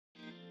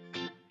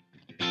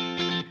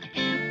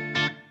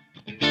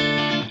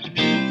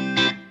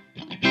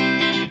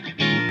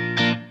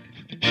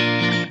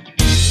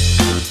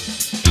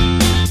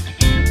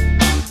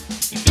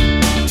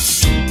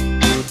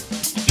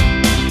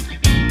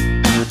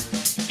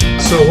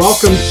So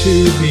welcome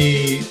to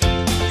the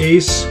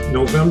ACE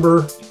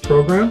November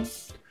program.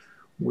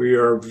 We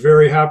are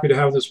very happy to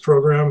have this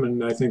program,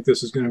 and I think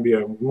this is going to be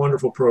a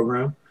wonderful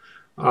program.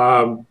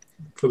 For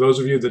those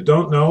of you that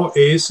don't know,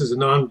 ACE is a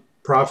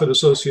non-profit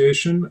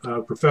association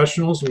of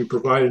professionals, and we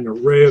provide an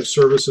array of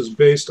services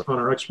based on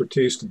our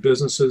expertise to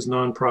businesses,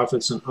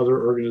 nonprofits, and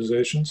other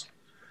organizations.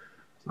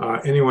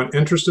 Anyone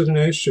interested in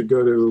ACE should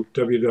go to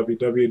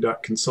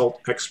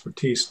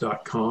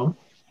www.consultexpertise.com.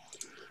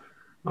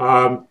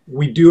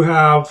 We do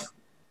have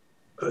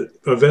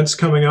events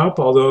coming up,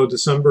 although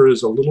December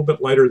is a little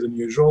bit lighter than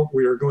usual.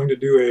 We are going to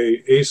do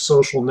a ACE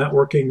Social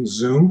Networking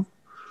Zoom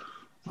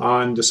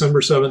on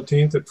December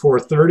 17th at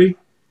 4:30.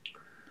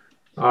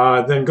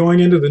 Then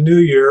going into the new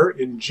year,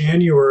 in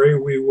January,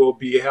 we will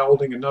be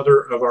holding another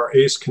of our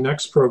ACE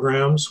Connects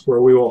programs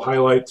where we will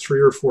highlight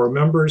 3 or 4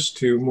 members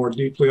to more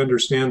deeply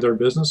understand their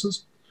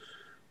businesses.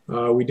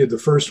 We did the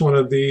first one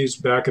of these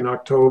back in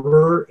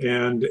October,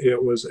 and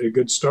it was a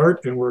good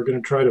start, and we're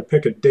going to try to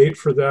pick a date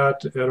for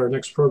that at our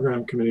next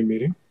program committee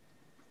meeting.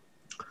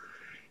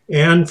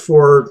 And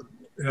for,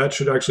 that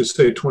should actually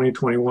say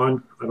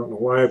 2021. I don't know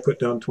why I put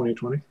down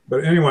 2020,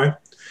 but anyway,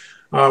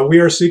 we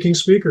are seeking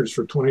speakers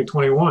for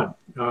 2021.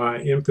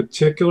 In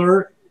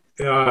particular,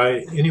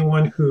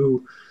 anyone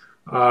who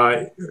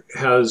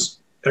has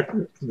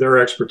their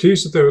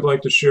expertise that they would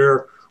like to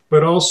share,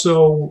 but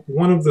also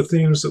one of the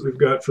themes that we've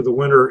got for the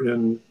winter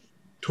in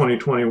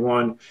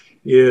 2021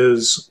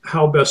 is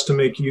how best to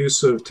make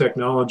use of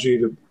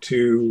technology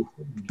to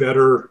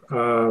better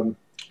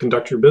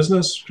conduct your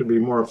business, to be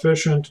more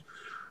efficient,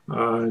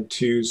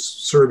 to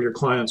serve your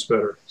clients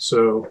better.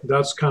 So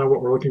that's kind of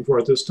what we're looking for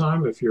at this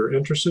time. If you're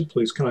interested,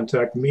 please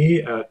contact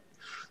me at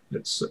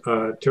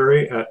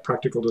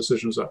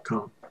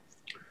Terry@practicaldecisions.com.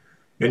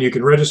 And you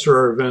can register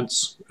our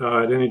events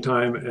at any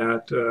time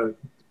at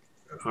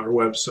our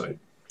website.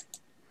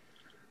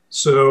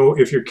 So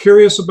if you're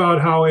curious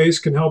about how ACE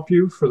can help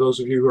you, for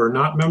those of you who are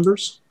not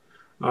members,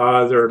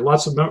 there are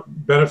lots of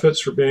benefits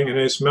for being an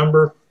ACE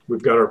member.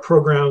 We've got our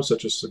programs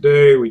such as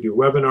today. We do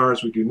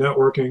webinars. We do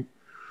networking.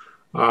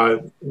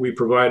 We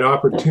provide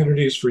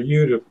opportunities for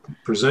you to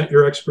present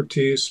your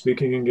expertise,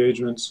 speaking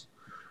engagements.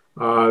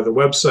 The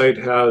website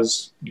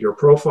has your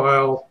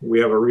profile.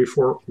 We have a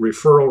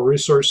referral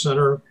resource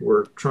center.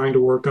 We're trying to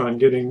work on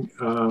getting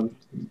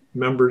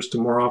members to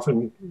more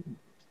often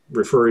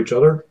refer each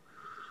other.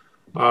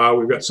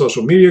 We've got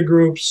social media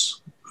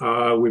groups.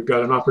 We've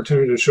got an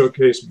opportunity to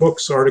showcase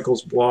books,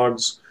 articles,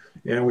 blogs,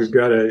 and we've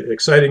got an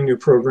exciting new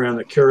program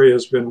that Carrie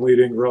has been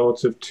leading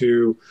relative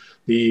to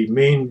the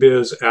Maine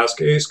Biz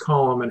Ask ACE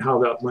column and how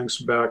that links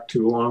back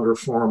to longer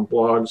form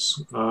blogs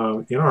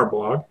in our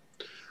blog.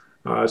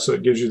 So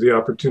it gives you the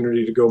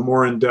opportunity to go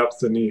more in depth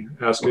than the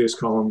Ask ACE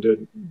column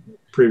did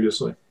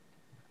previously.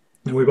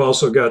 And we've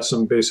also got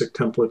some basic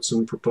templates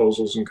and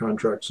proposals and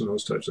contracts and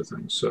those types of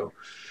things. So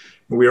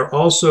we are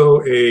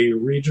also a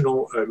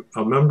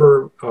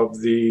member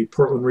of the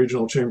Portland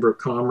Regional Chamber of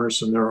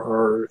Commerce, and there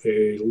are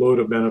a load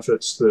of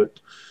benefits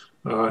that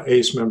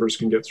ACE members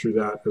can get through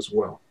that as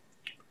well.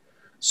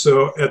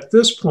 So at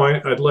this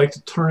point, I'd like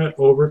to turn it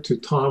over to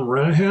Tom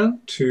Renahan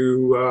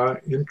to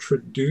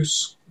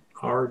introduce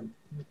our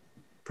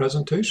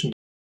presentation.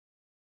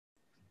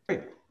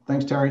 Great.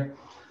 Thanks, Terry.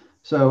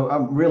 So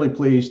I'm really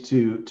pleased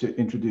to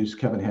introduce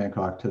Kevin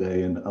Hancock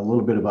today, and a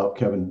little bit about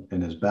Kevin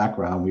and his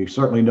background. We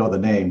certainly know the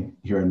name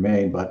here in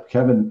Maine, but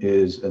Kevin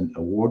is an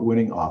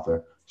award-winning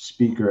author,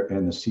 speaker,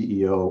 and the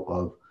CEO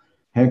of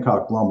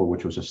Hancock Lumber,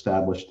 which was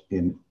established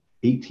in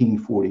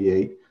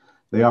 1848.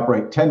 They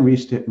operate 10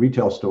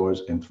 retail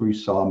stores and 3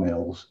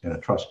 sawmills and a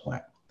truss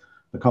plant.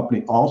 The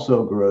company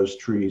also grows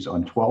trees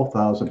on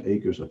 12,000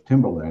 acres of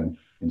timberland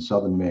in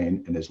Southern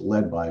Maine and is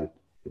led by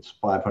its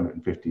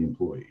 550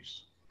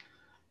 employees.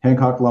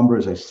 Hancock Lumber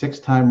is a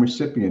 6-time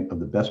recipient of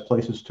the Best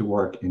Places to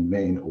Work in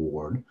Maine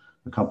award.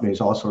 The company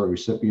is also a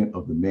recipient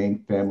of the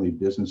Maine Family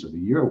Business of the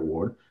Year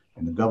award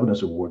and the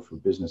Governor's Award for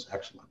Business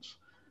Excellence,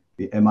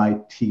 the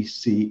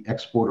MITC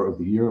Exporter of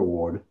the Year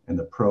award, and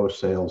the Pro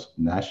Sales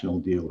National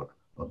Dealer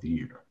of the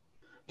Year.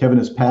 Kevin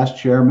is past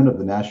chairman of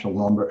the National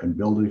Lumber and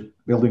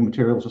Building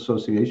Materials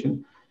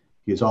Association.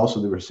 He is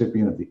also the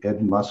recipient of the Ed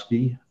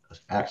Muskie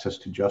Access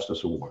to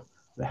Justice Award,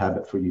 the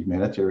Habitat for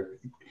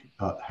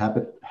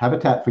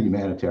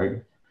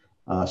Humanitarian,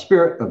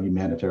 Spirit of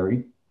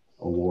Humanitarian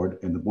Award,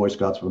 and the Boy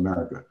Scouts of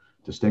America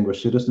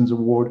Distinguished Citizens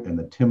Award, and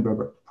the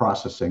Timber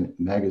Processing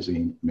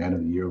Magazine Man of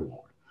the Year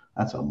Award.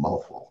 That's a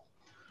mouthful.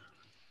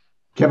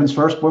 Kevin's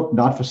first book,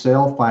 Not for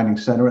Sale, Finding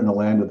Center in the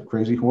Land of the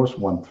Crazy Horse,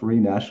 won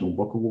 3 National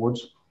Book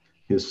Awards.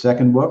 His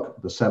second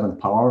book, The Seventh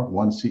Power,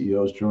 One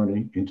CEO's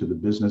Journey into the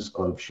Business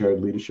of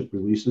Shared Leadership,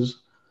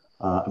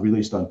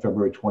 released on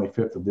February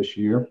 25th of this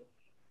year,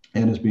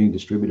 and is being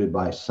distributed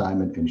by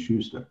Simon &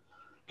 Schuster.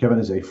 Kevin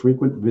is a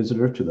frequent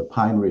visitor to the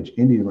Pine Ridge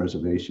Indian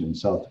Reservation in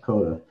South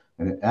Dakota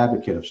and an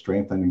advocate of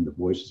strengthening the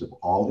voices of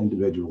all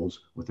individuals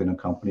within a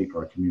company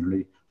or a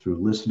community through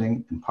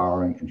listening,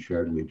 empowering, and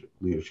shared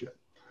leadership.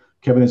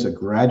 Kevin is a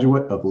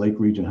graduate of Lake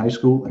Region High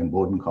School and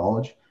Bowdoin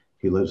College.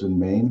 He lives in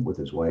Maine with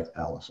his wife,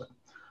 Allison.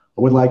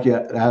 I would like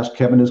to ask,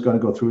 Kevin is going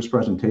to go through his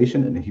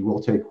presentation and he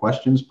will take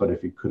questions, but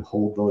if you could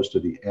hold those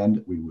to the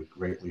end, we would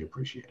greatly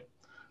appreciate it.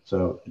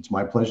 So it's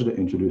my pleasure to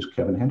introduce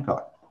Kevin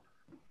Hancock.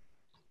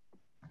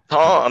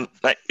 Tom,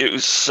 thank you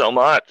so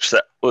much.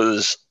 That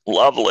was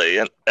lovely.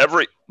 And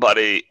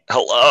everybody,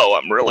 hello.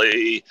 I'm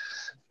really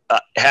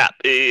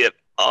happy and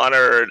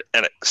honored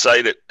and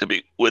excited to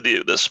be with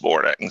you this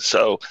morning.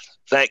 So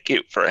thank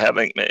you for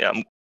having me.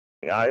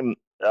 I'm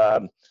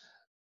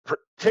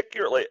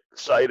particularly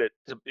excited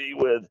to be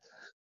with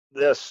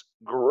this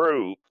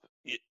group.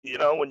 You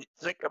know, when you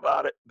think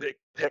about it, big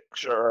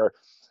picture,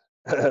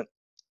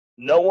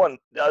 no one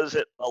does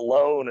it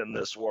alone in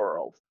this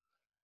world.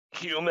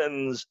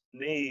 Humans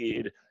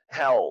need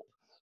help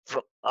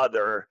from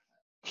other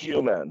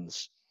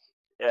humans.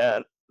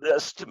 And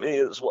this to me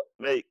is what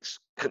makes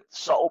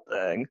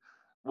consulting,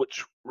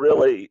 which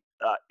really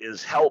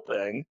is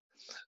helping,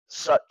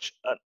 such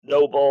a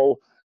noble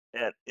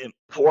and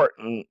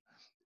important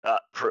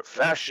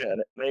profession.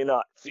 It may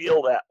not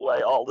feel that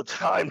way all the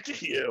time to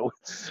you,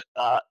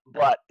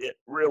 but it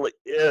really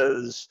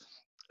is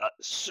a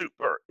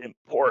super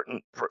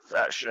important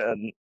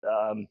profession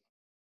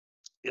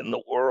in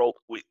the world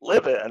we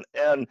live in.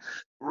 And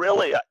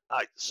really,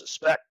 I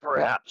suspect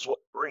perhaps what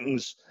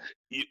brings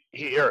you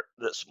here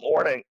this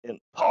morning in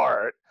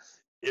part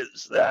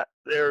is that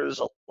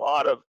there's a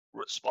lot of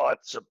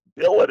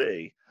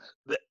responsibility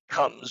that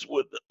comes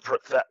with the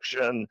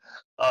profession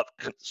of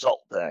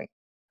consulting,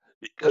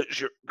 because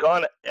you're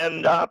going to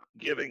end up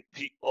giving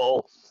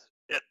people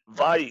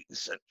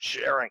advice and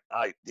sharing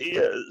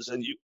ideas,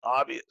 and you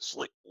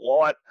obviously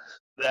want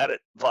that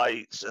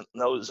advice and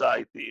those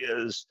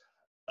ideas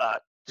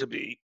to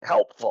be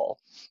helpful.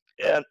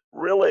 And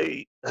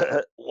really,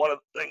 one of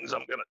the things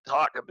I'm going to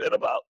talk a bit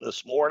about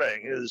this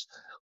morning is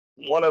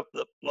one of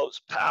the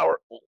most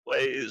powerful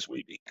ways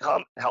we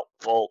become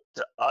helpful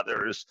to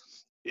others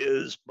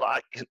is by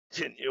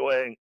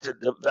continuing to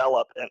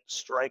develop and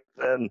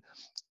strengthen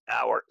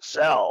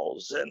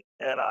ourselves. And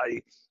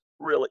I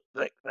really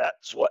think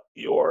that's what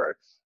your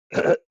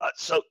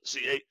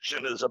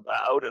association is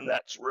about, and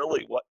that's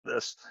really what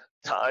this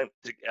time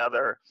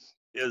together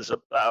is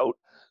about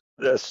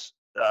this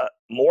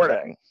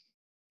morning.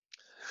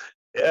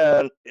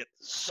 And in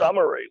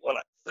summary, when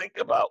I think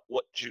about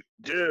what you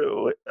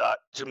do,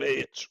 to me,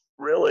 it's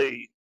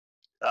really,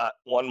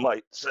 one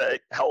might say,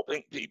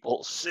 helping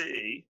people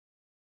see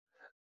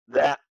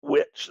that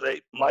which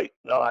they might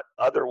not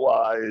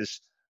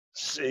otherwise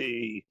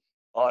see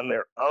on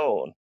their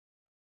own.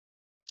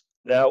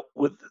 Now,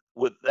 with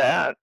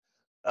that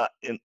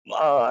in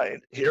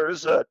mind,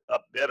 here's a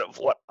bit of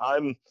what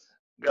I'm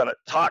going to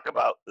talk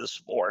about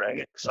this morning,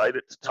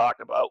 excited to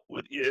talk about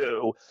with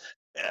you,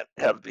 and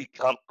have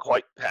become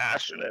quite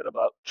passionate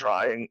about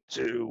trying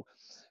to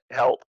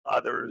help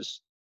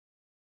others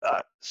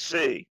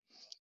see.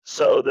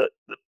 So the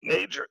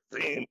major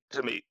theme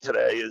to me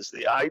today is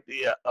the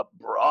idea of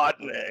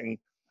broadening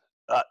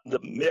the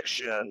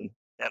mission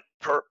and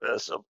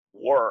purpose of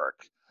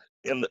work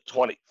in the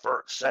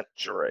 21st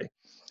century.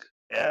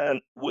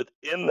 And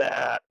within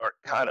that are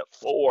kind of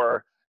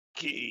four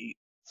key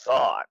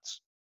thoughts.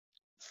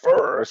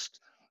 First,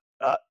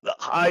 the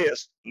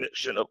highest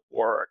mission of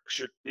work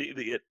should be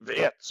the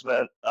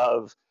advancement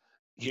of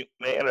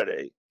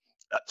humanity.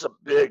 That's a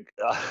big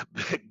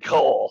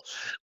goal.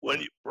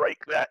 When you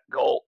break that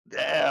goal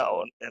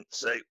down and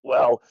say,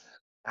 well,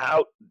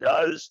 how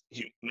does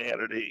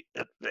humanity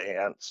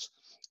advance?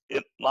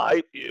 In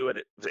my view,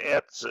 it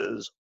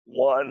advances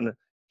one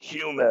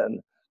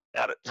human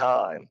at a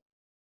time.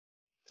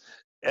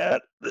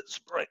 And this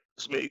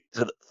brings me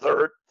to the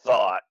third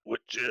thought,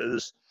 which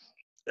is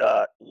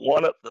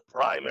one of the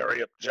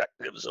primary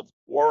objectives of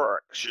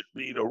work should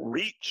be to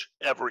reach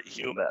every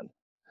human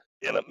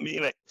in a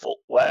meaningful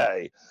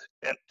way.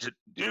 And to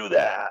do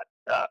that,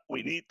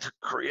 we need to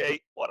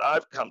create what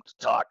I've come to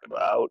talk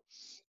about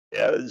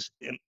as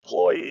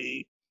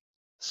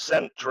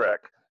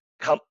employee-centric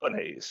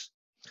companies,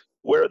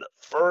 where the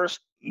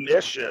first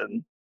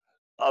mission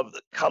of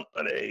the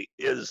company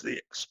is the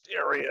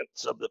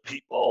experience of the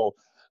people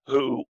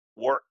who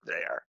work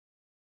there.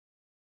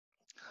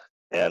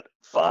 And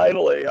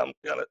finally, I'm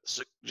going to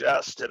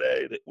suggest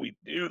today that we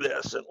do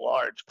this in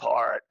large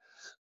part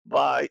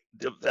by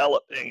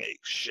developing a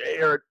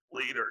shared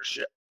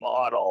leadership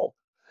model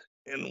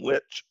in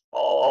which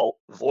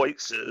all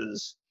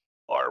voices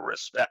are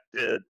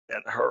respected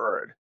and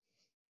heard.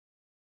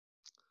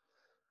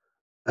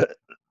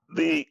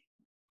 The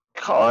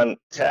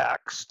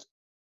context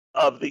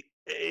of the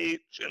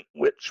age in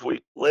which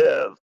we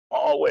live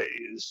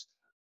always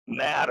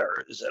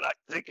matters, and I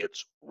think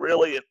it's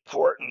really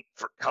important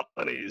for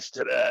companies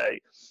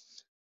today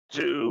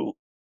to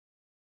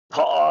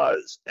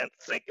pause and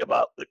think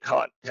about the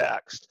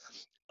context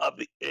of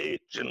the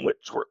age in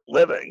which we're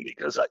living,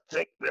 because I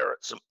think there are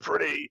some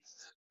pretty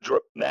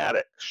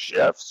dramatic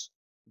shifts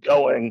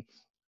going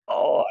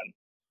on.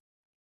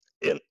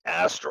 In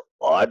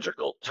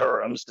astrological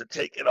terms, to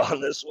take it on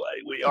this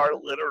way, we are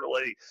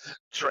literally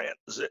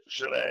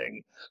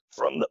transitioning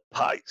from the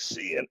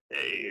Piscean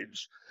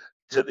age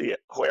to the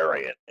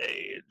Aquarian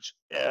age,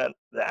 and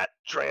that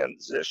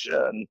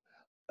transition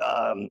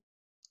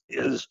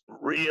is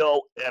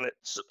real and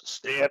it's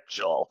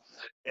substantial.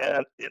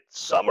 And in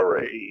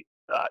summary,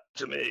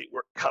 to me,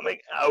 we're coming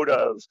out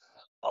of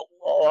a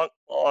long,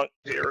 long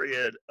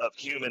period of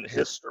human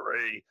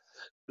history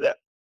that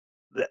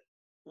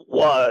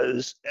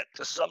was, and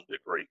to some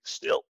degree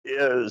still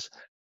is,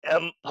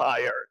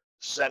 empire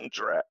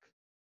centric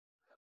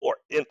or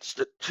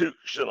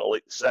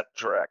institutionally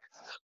centric,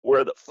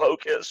 where the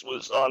focus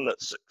was on the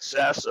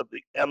success of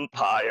the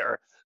empire,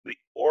 the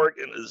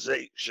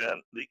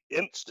organization, the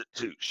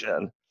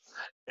institution,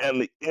 and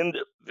the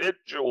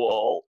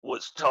individual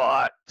was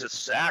taught to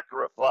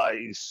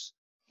sacrifice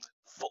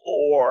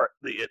for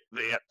the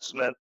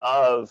advancement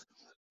of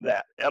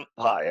that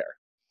empire.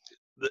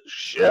 The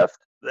shift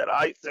that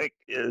I think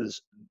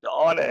is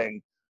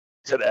dawning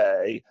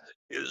today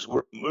is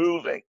we're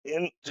moving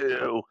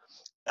into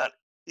an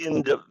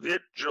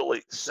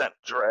individually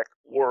centric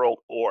world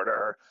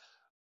order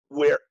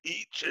where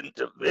each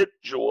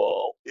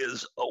individual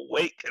is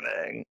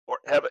awakening or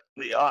having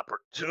the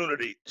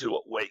opportunity to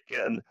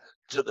awaken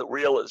to the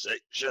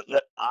realization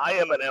that I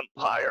am an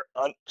empire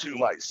unto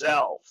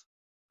myself.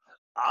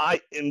 I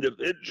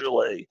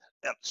individually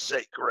am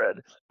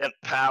sacred and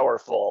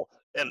powerful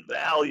and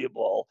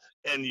valuable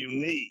and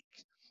unique,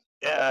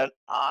 and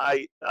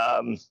I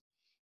am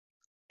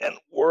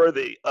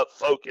worthy of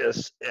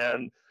focus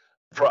and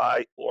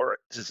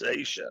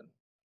prioritization.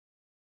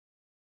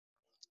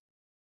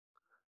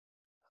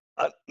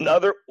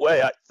 Another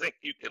way I think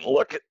you can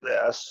look at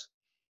this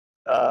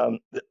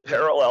that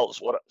parallels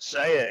what I'm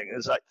saying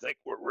is I think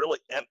we're really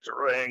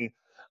entering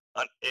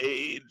an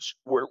age,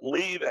 we're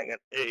leaving an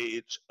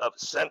age of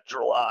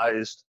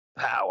centralized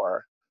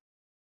power,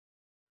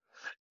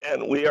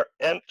 and we are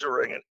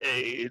entering an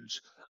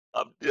age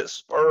of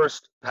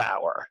dispersed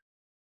power.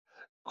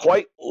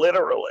 Quite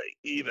literally,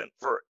 even,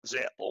 for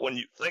example, when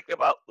you think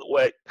about the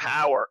way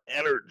power,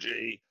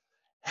 energy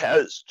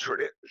has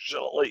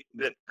traditionally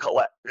been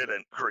collected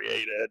and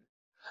created,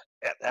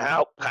 and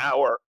how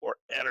power or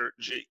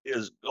energy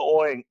is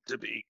going to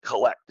be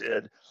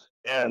collected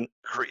and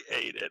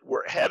created.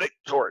 We're heading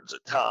towards a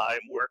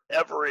time where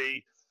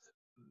every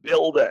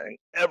building,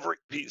 every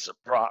piece of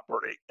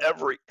property,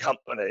 every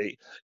company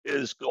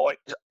is going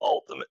to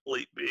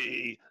ultimately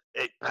be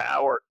a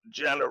power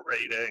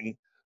generating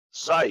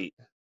site.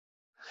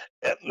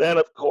 And then,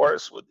 of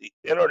course, with the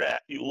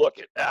internet, you look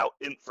at how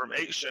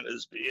information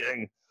is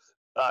being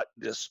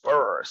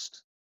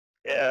dispersed.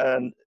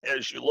 And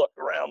as you look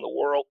around the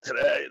world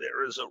today,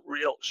 there is a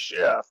real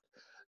shift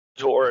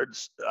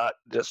towards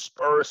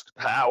dispersed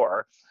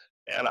power.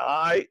 And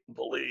I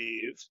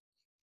believe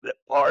that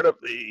part of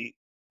the,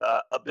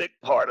 a big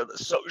part of the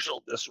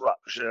social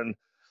disruption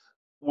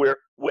we're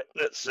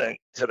witnessing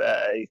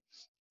today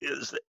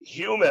is that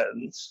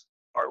humans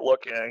are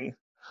looking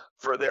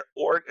for their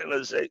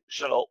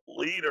organizational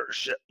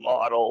leadership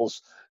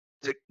models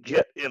to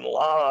get in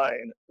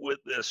line with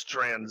this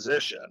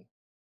transition.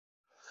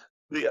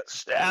 The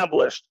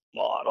established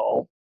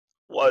model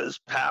was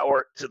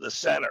power to the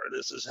center.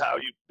 This is how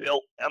you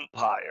built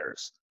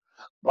empires,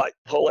 by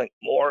pulling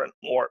more and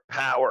more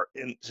power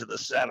into the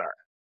center.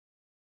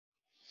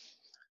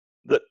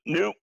 The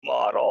new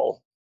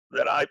model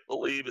that I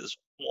believe is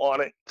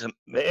wanting to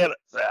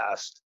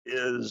manifest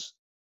is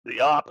the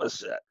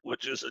opposite,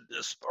 which is a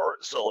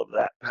dispersal of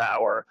that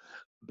power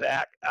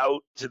back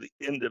out to the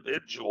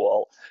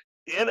individual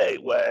in a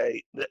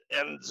way that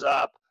ends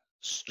up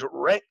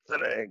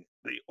strengthening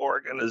the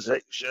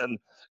organization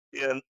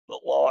in the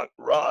long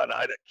run.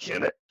 I'd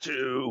akin it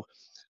to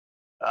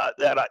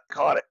that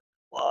iconic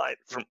line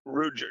from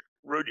Rudyard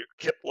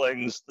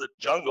Kipling's The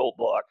Jungle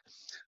Book: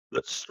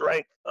 the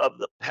strength of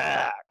the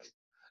pack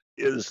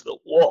is the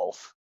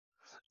wolf.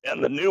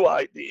 And the new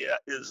idea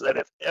is that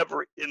if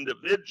every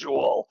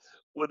individual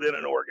within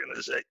an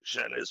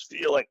organization is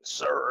feeling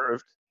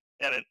served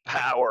and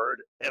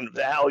empowered and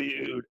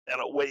valued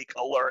and awake,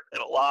 alert,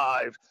 and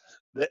alive,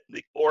 that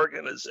the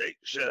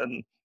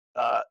organization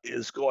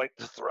is going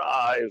to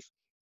thrive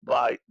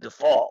by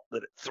default,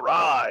 that it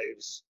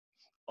thrives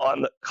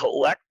on the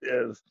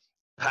collective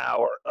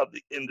power of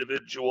the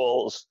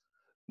individuals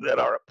that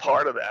are a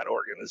part of that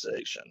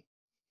organization.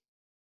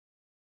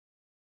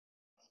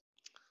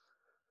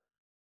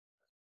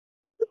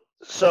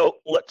 So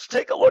let's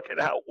take a look at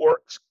how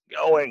work's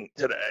going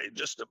today,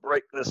 just to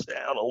break this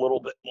down a little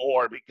bit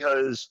more,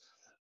 because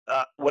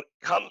when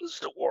it comes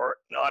to work,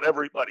 not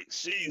everybody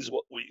sees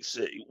what we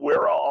see.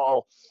 We're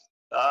all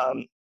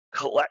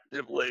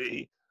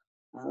collectively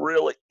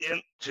really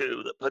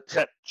into the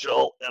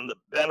potential and the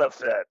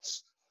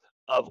benefits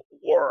of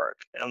work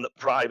and the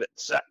private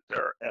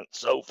sector and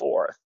so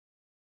forth.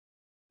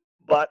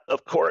 But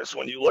of course,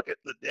 when you look at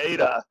the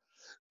data,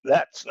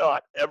 that's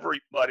not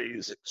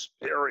everybody's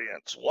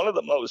experience. One of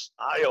the most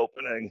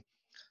eye-opening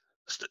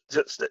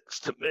statistics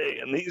to me,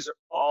 and these are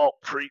all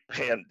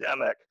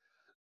pre-pandemic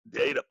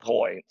data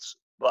points,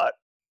 but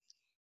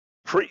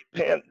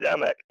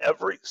pre-pandemic,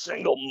 every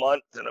single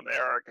month in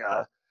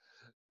America,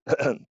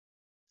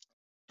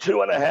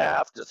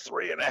 2.5 to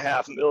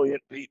 3.5 million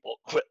people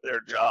quit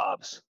their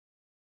jobs.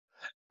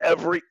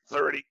 Every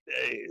 30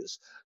 days,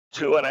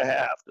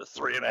 2.5 to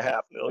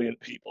 3.5 million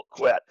people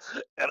quit.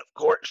 And of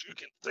course, you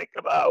can think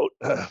about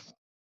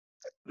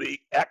the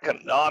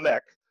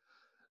economic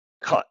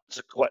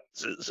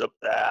consequences of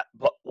that,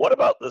 but what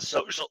about the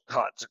social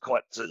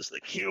consequences, the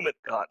human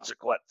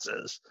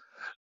consequences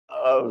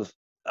of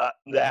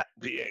that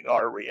being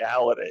our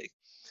reality?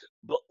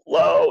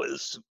 Below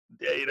is some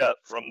data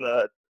from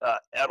the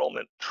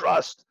Edelman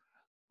Trust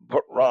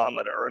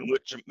Barometer, in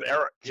which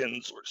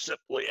Americans were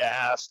simply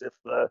asked if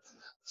the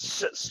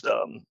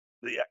system,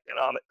 the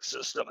economic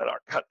system in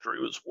our country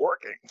was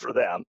working for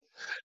them.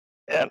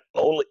 And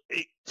only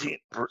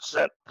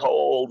 18%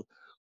 polled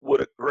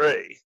would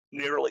agree.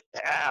 Nearly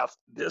half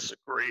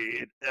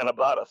disagreed, and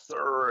about a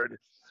third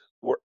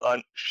were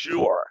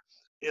unsure.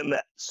 In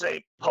that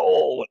same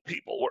poll, when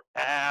people were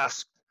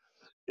asked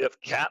if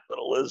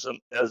capitalism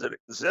as it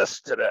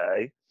exists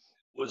today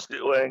was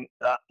doing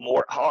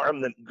more harm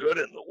than good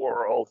in the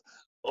world,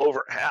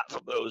 over half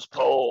of those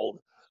polled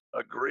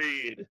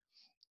agreed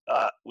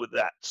with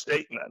that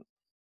statement.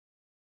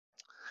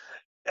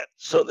 And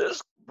so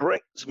this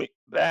brings me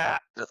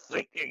back to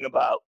thinking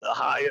about the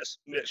highest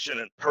mission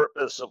and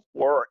purpose of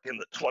work in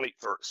the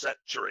 21st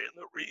century. And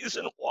the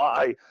reason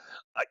why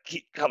I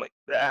keep coming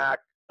back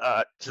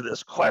to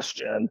this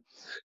question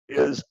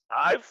is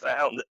I've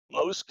found that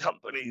most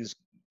companies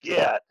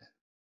get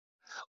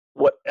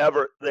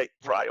whatever they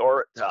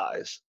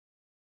prioritize.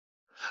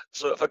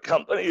 So if a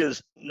company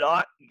is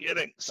not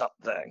getting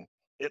something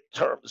in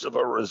terms of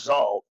a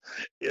result,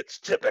 it's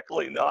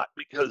typically not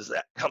because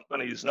that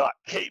company is not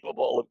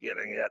capable of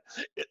getting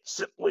it. It's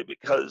simply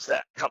because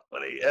that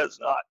company has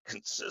not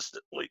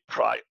consistently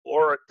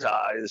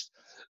prioritized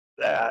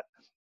that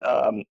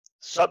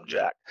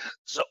subject.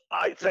 So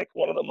I think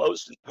one of the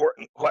most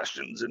important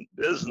questions in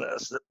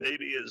business that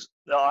maybe is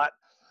not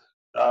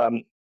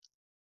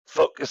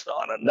focused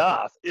on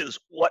enough is,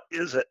 what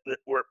is it that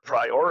we're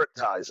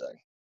prioritizing?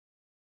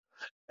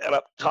 And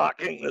I'm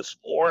talking this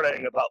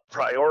morning about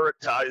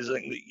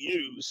prioritizing the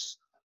use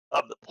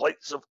of the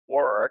place of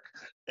work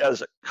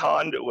as a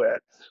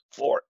conduit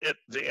for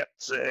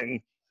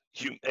advancing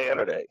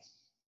humanity.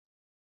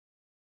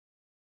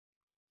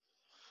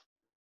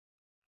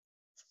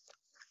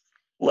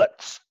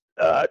 Let's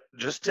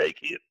just take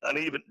an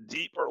even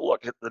deeper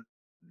look at the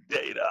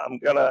data. I'm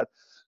going to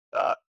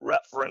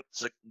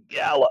reference a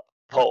Gallup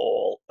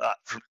poll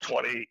from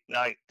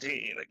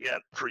 2019, again,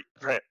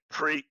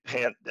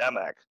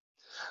 pre-pandemic.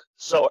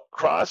 So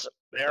across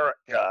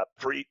America,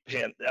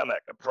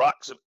 pre-pandemic,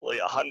 approximately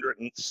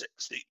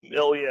 160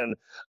 million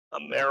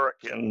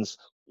Americans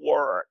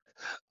worked,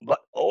 but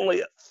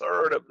only a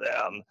third of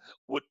them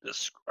would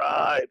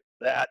describe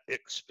that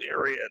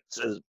experience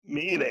as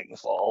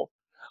meaningful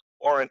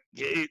or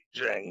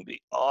engaging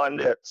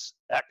beyond its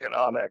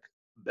economic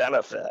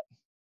benefit.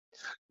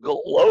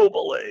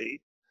 Globally,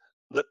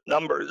 the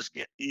numbers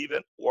get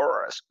even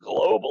worse.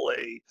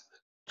 Globally,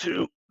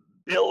 2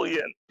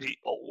 billion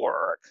people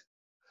work,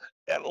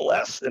 and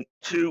less than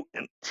 2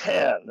 in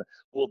 10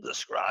 will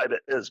describe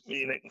it as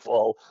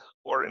meaningful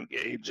or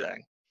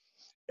engaging.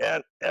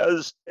 And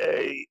as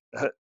a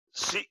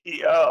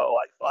CEO,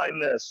 I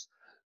find this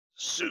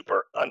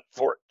super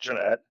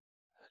unfortunate,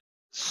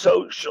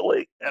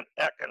 socially and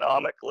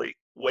economically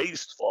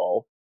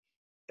wasteful,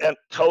 and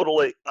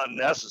totally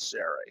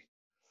unnecessary.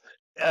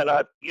 And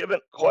I've given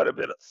quite a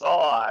bit of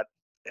thought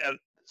and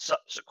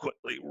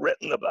subsequently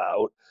written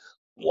about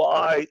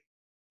why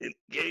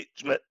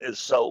engagement is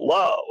so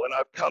low. And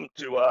I've come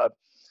to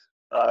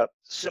a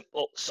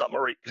simple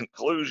summary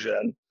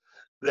conclusion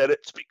that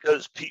it's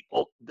because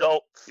people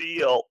don't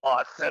feel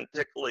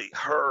authentically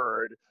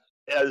heard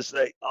as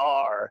they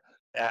are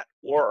at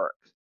work.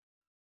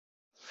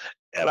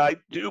 And I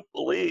do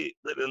believe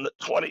that in the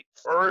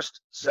 21st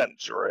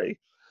century,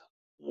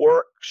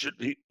 work should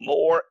be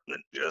more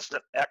than just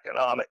an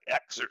economic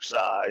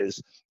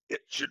exercise.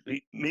 It should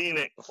be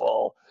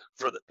meaningful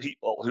for the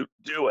people who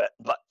do it.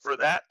 But for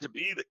that to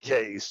be the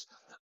case,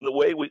 the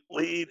way we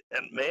lead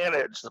and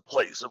manage the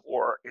place of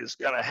work is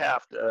going to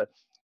have to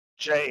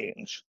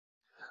change.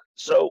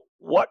 So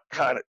what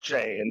kind of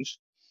change?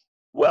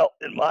 Well,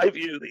 in my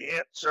view, the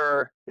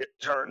answer, it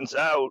turns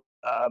out,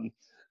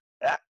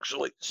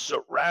 actually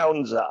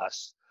surrounds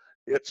us.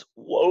 It's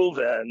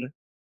woven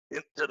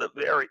into the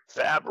very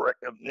fabric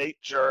of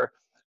nature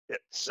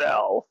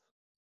itself.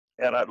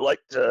 And I'd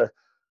like to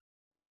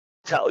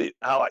tell you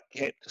how I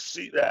came to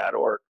see that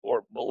or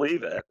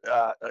believe it.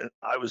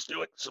 I was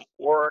doing some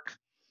work,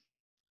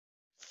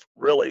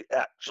 really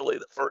actually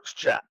the first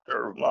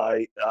chapter of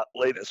my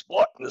latest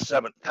book, The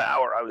Seventh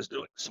Power. I was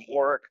doing some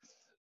work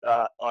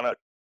at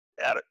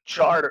a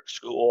charter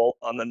school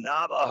on the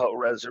Navajo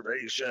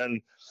reservation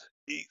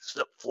east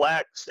of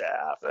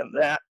Flagstaff. And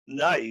that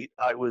night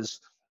I was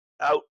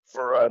out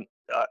for a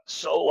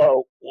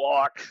solo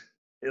walk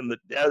in the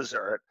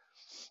desert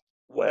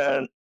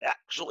when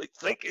actually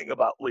thinking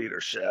about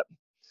leadership,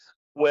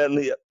 when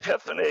the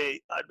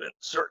epiphany I'd been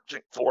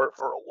searching for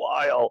a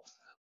while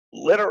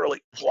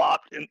literally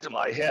plopped into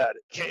my head.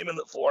 It came in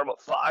the form of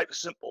 5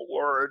 simple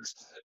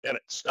words, and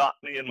it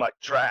stopped me in my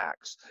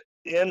tracks.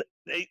 In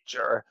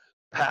nature,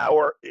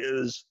 power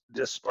is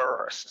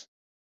dispersed.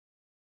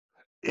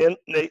 In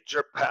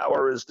nature,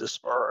 power is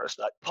dispersed.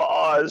 I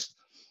paused.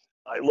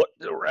 I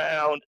looked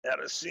around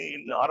at a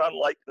scene not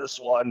unlike this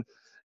one,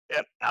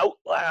 and out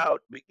loud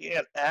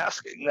began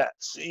asking that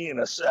scene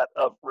a set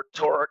of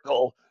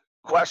rhetorical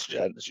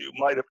questions. You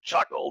might have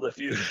chuckled if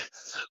you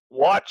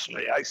watched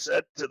me. I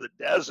said to the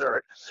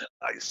desert,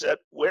 I said,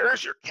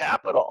 where's your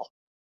capital?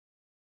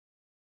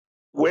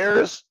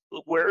 Where's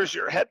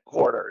your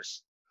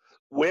headquarters?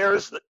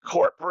 Where's the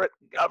corporate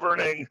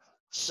governing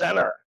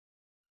center?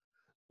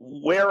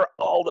 Where are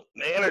all the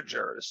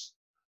managers?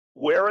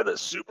 Where are the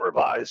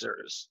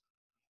supervisors?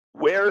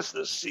 Where's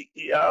the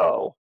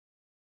CEO?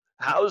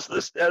 How's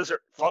this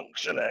desert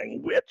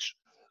functioning? Which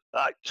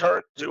I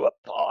turned to a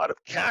pod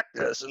of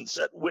cactus and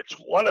said, which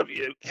one of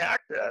you,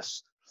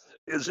 cactus,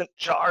 is in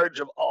charge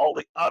of all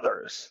the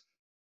others?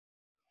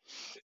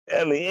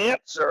 And the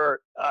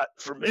answer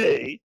for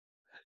me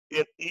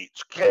in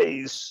each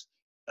case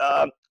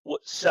was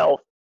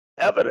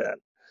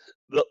self-evident.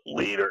 The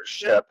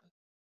leadership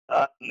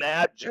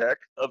magic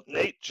of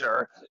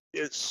nature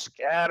is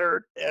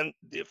scattered and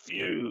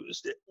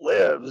diffused. It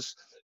lives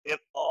in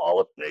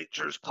all of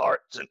nature's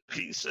parts and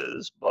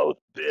pieces, both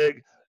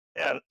big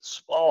and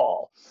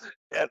small.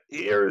 And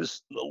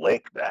here's the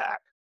link back.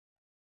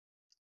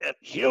 And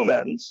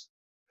humans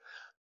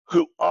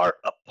who are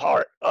a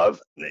part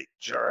of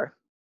nature,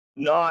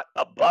 not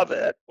above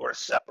it or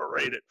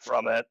separated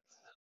from it,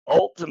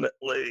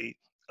 ultimately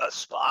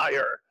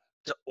aspire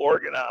to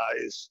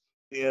organize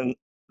in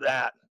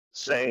that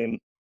same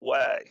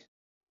way.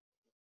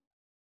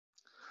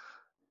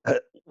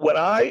 When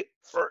I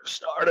first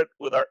started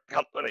with our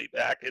company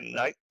back in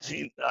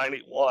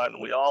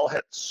 1991, we all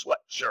had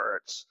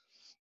sweatshirts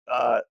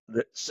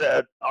that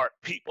said, our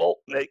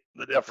people make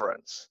the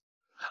difference.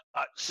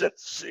 I've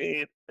since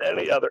seen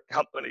many other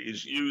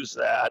companies use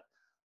that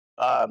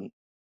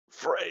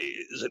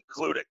phrase,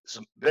 including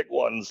some big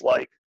ones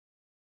like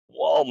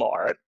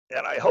Walmart.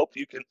 And I hope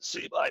you can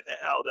see by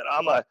now that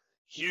I'm a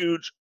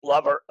huge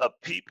lover of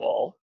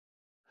people,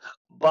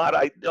 but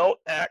I don't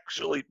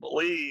actually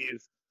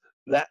believe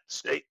that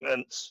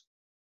statement's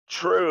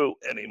true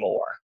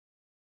anymore.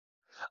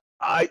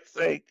 I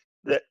think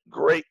that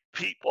great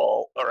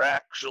people are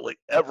actually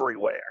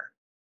everywhere.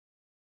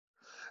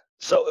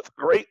 So if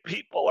great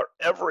people are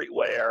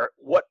everywhere,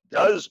 what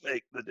does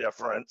make the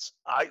difference?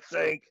 I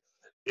think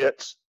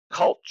it's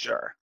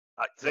culture.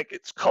 I think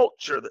it's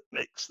culture that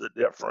makes the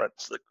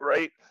difference. The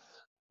great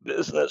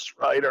business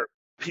writer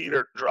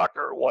Peter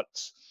Drucker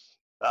once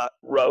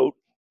wrote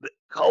that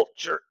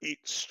culture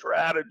eats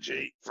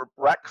strategy for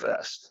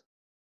breakfast.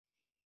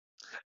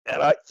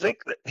 And I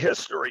think that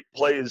history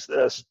plays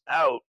this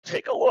out.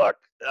 Take a look,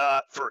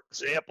 for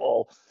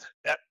example,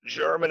 at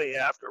Germany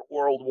after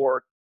World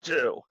War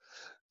II.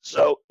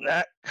 So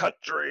that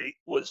country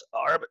was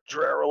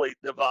arbitrarily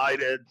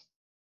divided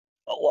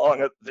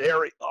along a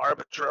very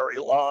arbitrary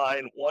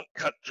line. One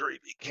country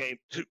became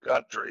 2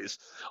 countries.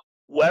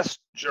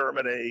 West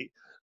Germany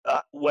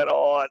went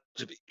on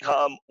to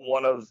become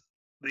one of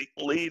the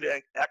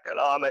leading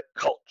economic,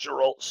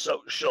 cultural,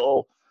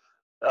 social,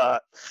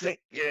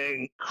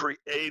 thinking,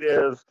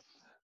 creative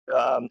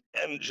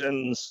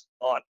engines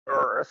on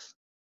earth,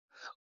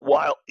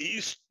 while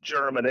East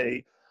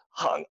Germany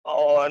hung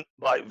on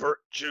by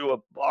virtue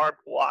of barbed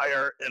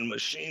wire and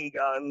machine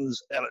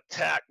guns and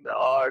attack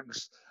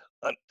dogs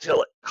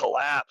until it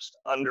collapsed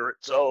under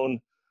its own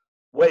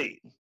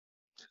weight.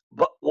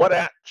 But what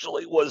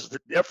actually was the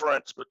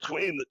difference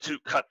between the 2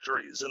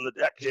 countries in the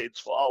decades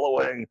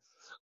following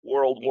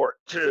World War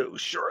II?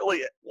 Surely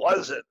it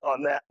wasn't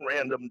on that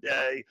random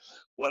day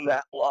when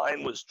that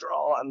line was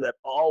drawn that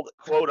all the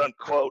quote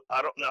unquote,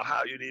 I don't know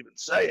how you'd even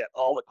say it,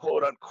 all the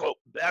quote unquote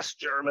best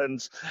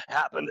Germans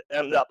happened to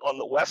end up on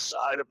the west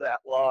side of that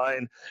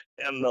line,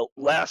 and the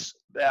less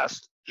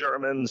best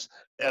Germans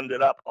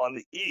ended up on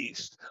the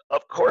east.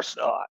 Of course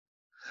not.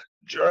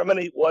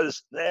 Germany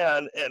was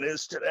then and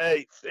is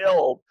today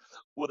filled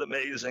with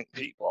amazing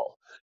people.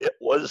 It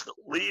was the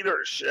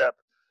leadership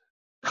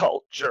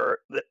culture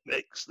that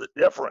makes the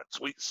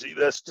difference. We see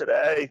this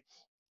today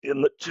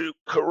in the 2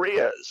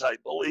 Koreas. I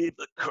believe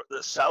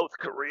the South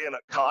Korean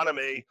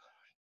economy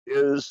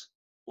is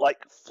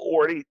like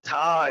 40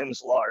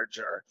 times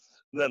larger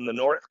than the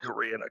North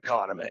Korean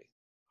economy.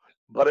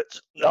 But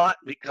it's not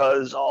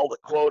because all the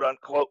quote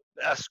unquote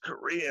best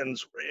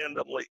Koreans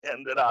randomly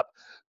ended up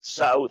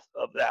south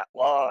of that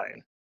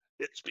line.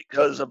 It's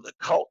because of the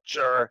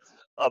culture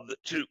of the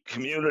 2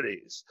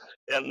 communities.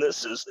 And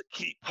this is the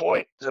key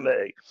point to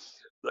me.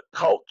 The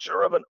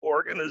culture of an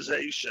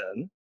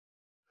organization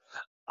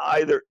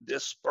either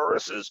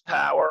disperses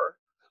power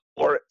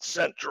or it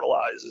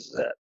centralizes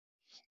it.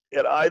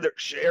 It either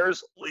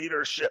shares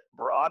leadership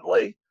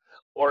broadly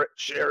or it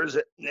shares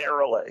it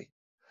narrowly.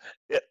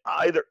 It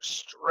either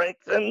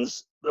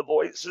strengthens the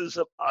voices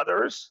of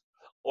others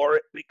or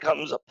it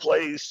becomes a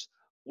place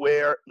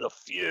where the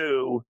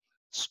few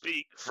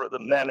speak for the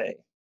many.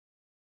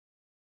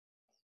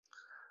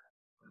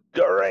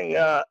 During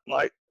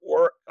my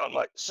work on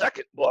my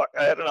second book,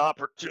 I had an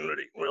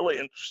opportunity, really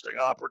interesting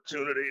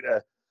opportunity,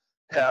 to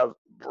have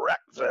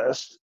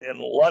breakfast in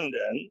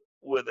London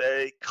with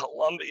a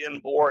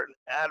Colombian-born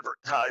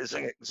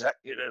advertising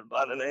executive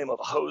by the name of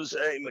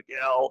Jose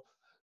Miguel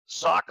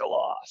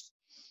Sokoloff,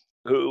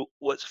 who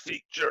was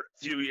featured a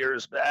few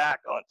years back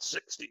on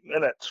 60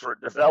 Minutes for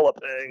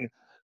developing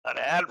an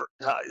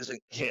advertising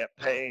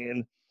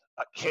campaign,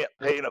 a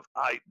campaign of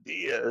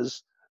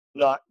ideas,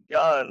 not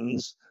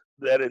guns,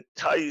 that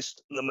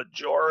enticed the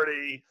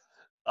majority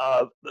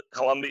of the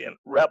Colombian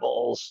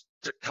rebels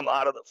to come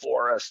out of the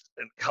forest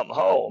and come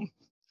home.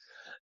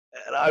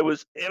 And I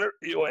was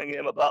interviewing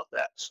him about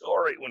that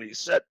story when he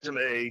said to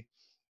me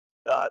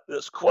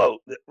this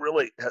quote that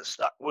really has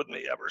stuck with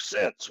me ever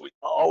since: we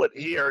all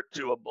adhere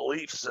to a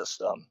belief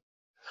system.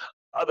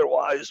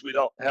 Otherwise, we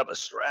don't have a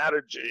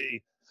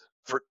strategy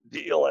for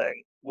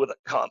dealing with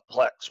a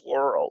complex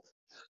world.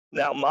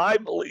 Now, my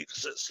belief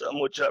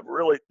system, which I've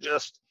really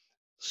just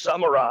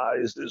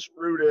summarized, is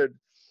rooted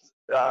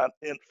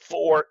in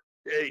 4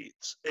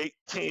 dates: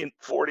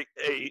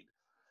 1848,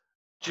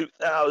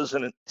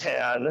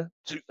 2010,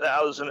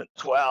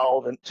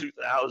 2012, and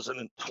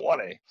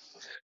 2020.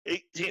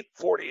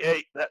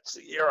 1848, that's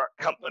the year our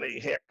company,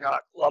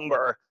 Hancock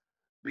Lumber,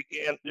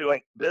 began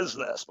doing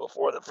business,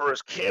 before the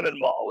first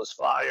cannonball was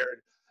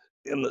fired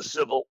in the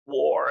Civil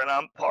War. And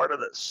I'm part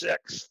of the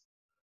 6th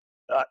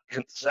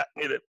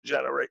consecutive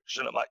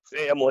generation of my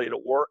family to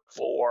work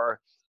for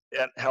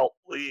and help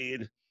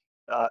lead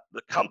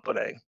the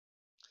company.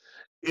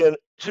 In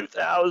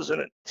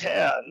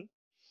 2010,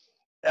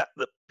 at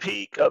the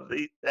peak of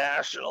the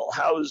national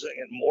housing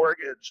and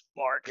mortgage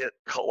market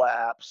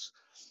collapse,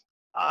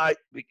 I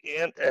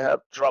began to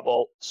have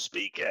trouble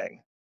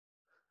speaking,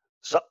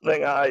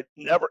 something I'd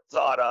never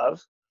thought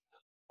of,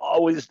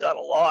 always done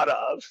a lot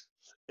of,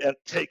 and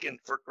taken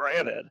for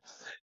granted.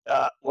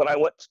 When I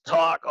went to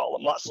talk, all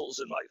the muscles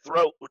in my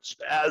throat would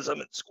spasm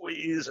and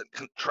squeeze and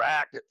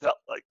contract. It felt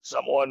like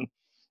someone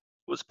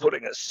was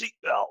putting a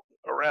seatbelt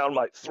around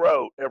my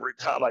throat every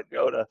time I'd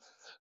go to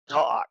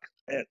talk.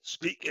 And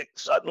speaking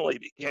suddenly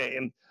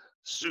became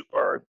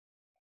super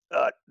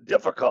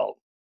difficult.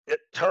 It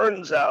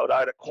turns out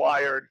I'd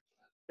acquired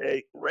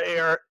a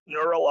rare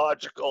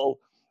neurological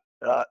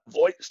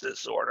voice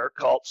disorder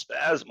called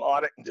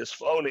spasmodic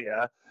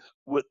dysphonia,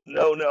 with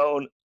no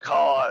known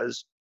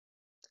cause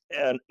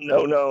and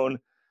no known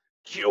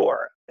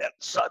cure. And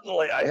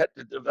suddenly I had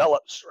to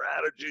develop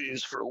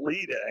strategies for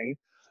leading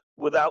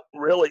without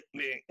really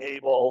being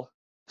able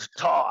to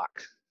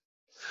talk.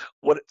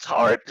 When it's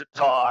hard to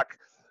talk,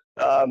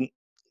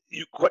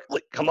 you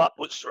quickly come up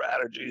with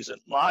strategies.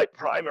 And my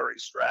primary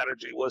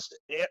strategy was to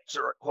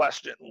answer a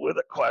question with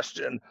a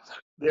question,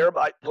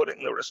 thereby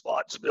putting the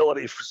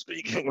responsibility for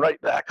speaking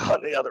right back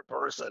on the other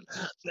person.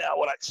 Now,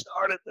 when I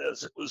started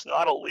this, it was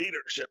not a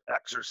leadership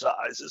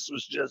exercise. This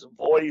was just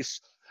voice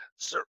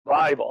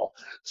survival.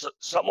 So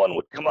someone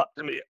would come up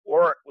to me at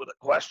work with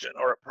a question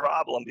or a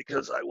problem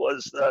because I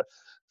was the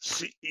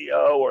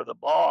CEO or the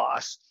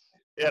boss.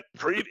 And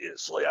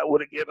previously, I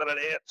would have given an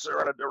answer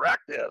and a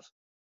directive,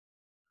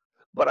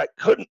 but I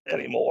couldn't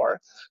anymore.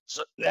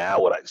 So now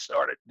what I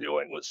started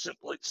doing was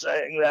simply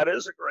saying, that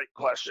is a great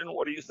question.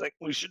 What do you think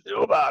we should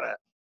do about it?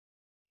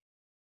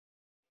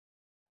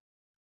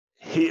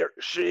 He or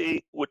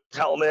she would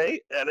tell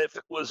me, and if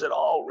it was at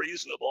all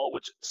reasonable,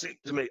 which it seemed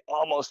to me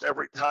almost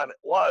every time it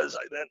was,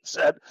 I then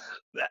said,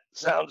 that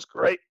sounds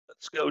great,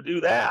 let's go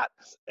do that.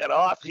 And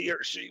off he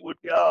or she would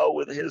go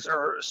with his or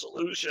her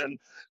solution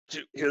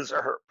to his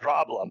or her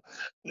problem.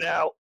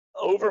 Now,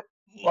 over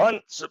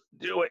months of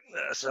doing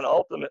this, and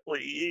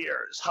ultimately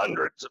years,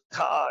 hundreds of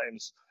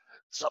times,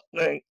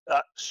 something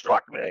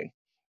struck me,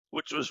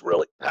 which was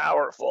really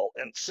powerful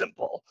and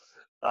simple.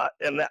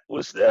 And that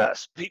was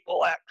this: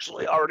 people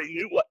actually already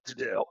knew what to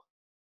do.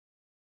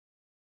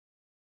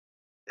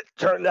 It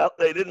turned out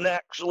they didn't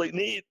actually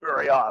need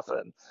very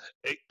often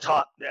a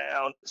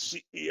top-down,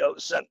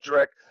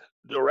 CEO-centric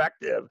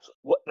directive.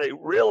 What they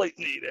really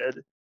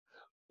needed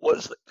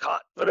was the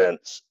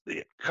confidence,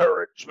 the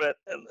encouragement,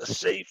 and the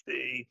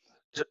safety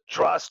to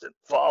trust and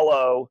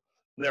follow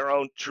their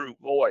own true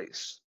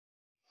voice.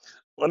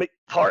 Let me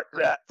park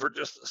that for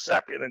just a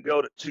second and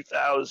go to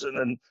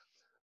 2012.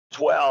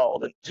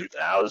 In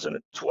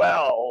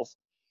 2012,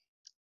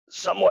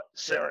 somewhat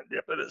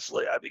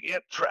serendipitously, I began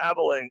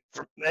traveling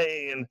from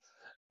Maine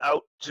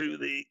out to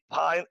the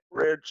Pine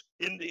Ridge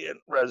Indian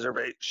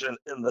Reservation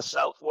in the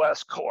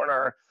southwest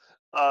corner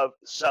of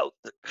South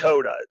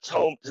Dakota. It's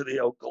home to the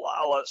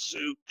Oglala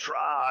Sioux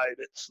tribe.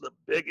 It's the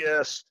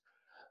biggest,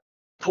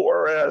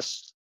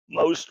 poorest,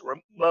 most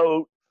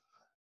remote,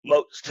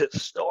 most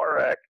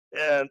historic,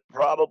 and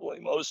probably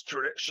most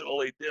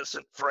traditionally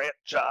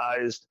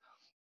disenfranchised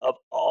of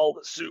all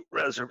the Sioux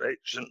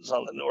reservations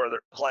on the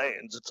Northern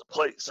Plains. It's a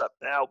place I've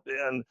now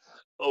been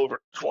over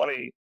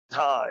 20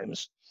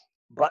 times.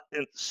 But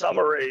in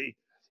summary,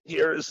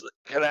 here's the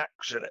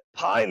connection. At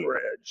Pine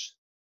Ridge,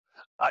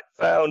 I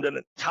found an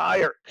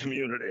entire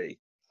community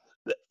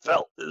that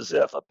felt as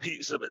if a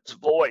piece of its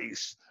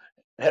voice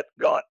had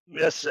gone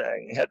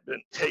missing, had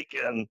been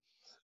taken,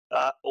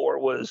 or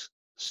was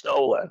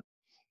stolen.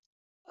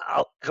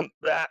 I'll come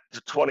back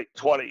to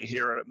 2020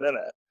 here in a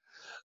minute.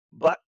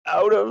 But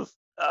out of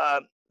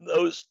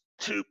those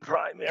two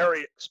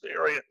primary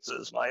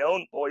experiences, my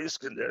own voice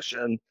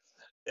condition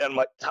and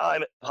my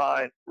time at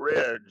Pine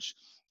Ridge,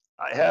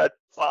 I had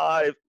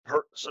 5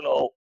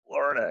 personal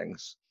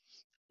learnings.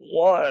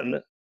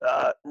 One,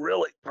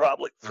 really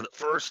probably for the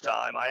first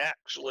time, I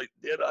actually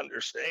did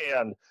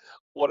understand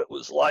what it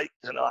was like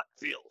to not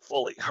feel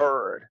fully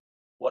heard,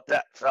 what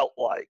that felt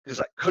like, because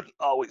I couldn't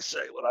always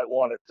say what I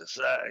wanted to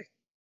say.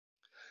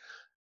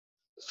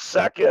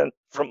 Second,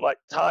 from my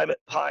time at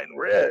Pine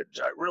Ridge,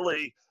 I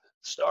really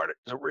started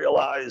to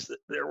realize that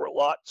there were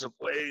lots of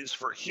ways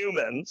for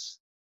humans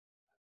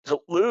to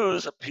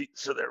lose a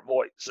piece of their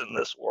voice in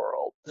this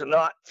world, to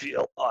not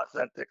feel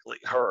authentically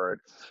heard,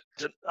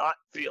 to not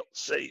feel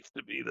safe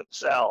to be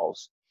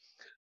themselves.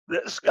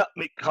 This got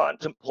me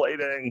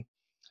contemplating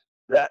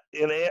that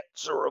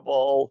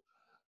unanswerable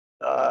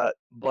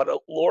but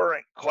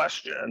alluring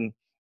question: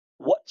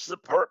 what's the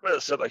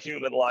purpose of a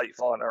human life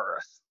on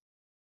Earth?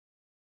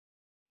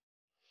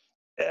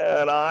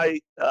 And I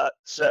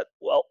said,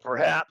 well,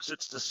 perhaps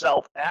it's to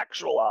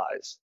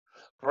self-actualize.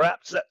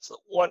 Perhaps that's the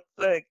one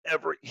thing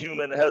every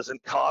human has in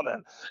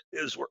common,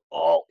 is we're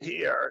all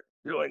here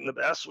doing the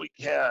best we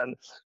can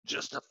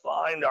just to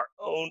find our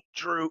own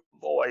true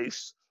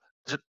voice,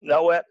 to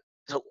know it,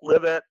 to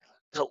live it,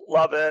 to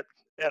love it,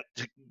 and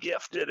to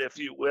gift it, if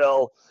you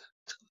will,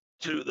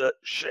 to the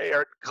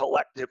shared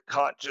collective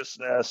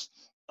consciousness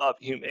of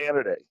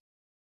humanity.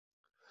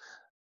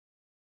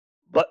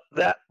 But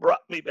that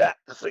brought me back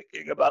to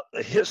thinking about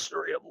the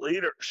history of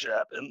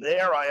leadership. And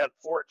there I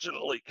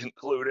unfortunately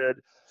concluded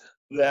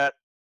that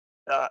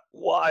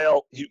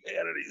while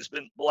humanity has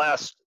been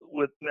blessed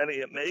with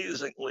many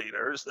amazing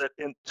leaders, that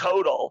in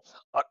total,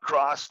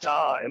 across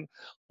time,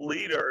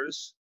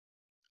 leaders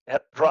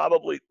have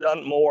probably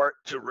done more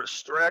to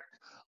restrict,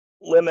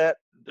 limit,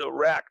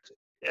 direct,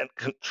 and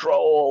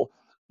control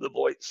the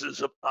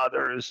voices of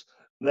others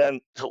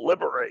than to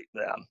liberate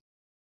them.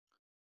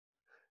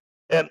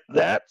 And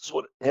that's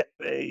what hit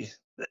me,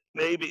 that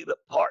maybe the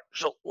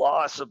partial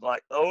loss of my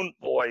own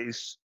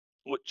voice,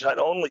 which I'd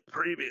only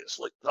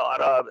previously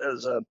thought of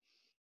as a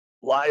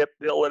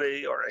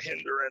liability or a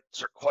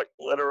hindrance or quite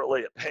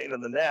literally a pain in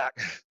the neck,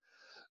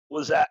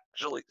 was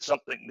actually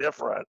something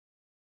different.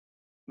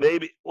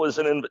 Maybe it was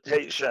an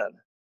invitation.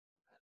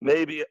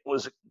 Maybe it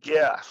was a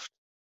gift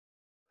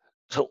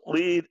to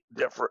lead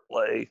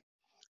differently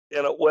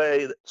in a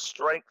way that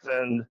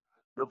strengthened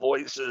the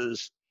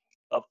voices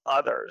of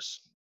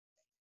others.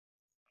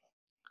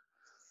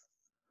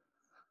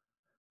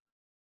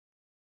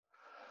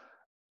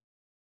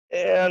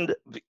 And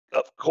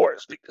of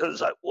course,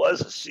 because I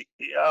was a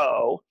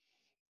CEO,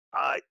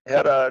 I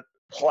had a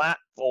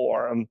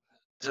platform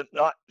to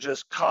not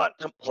just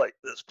contemplate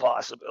this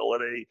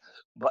possibility,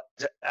 but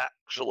to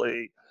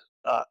actually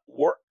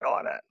work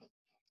on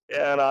it.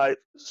 And I've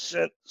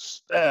since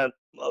spent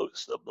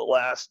most of the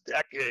last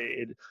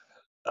decade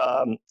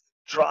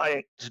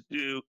trying to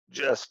do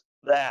just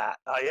that.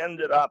 I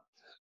ended up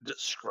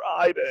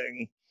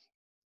describing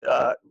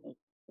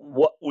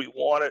what we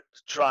wanted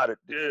to try to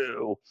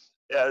do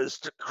as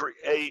to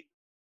create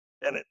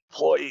an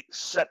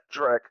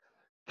employee-centric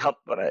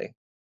company.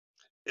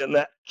 In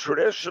that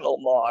traditional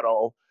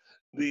model,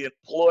 the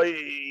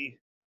employee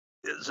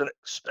is an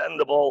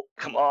expendable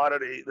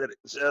commodity that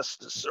exists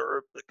to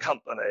serve the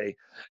company.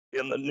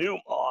 In the new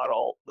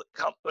model, the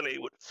company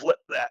would flip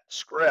that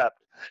script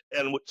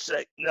and would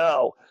say,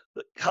 no,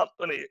 the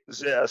company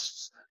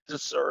exists to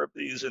serve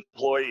these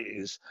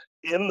employees,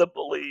 in the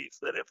belief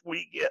that if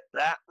we get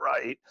that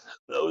right,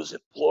 those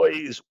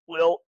employees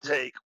will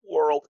take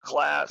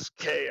world-class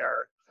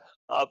care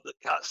of the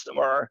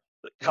customer,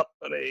 the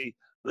company,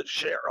 the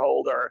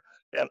shareholder,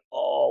 and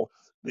all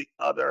the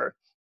other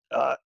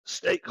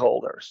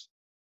stakeholders.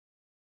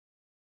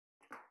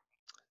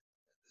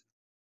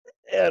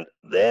 And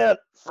then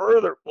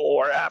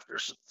furthermore, after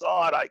some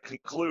thought, I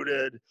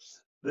concluded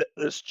that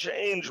this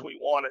change we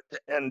wanted to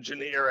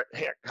engineer at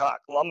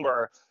Hancock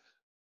Lumber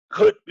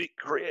could be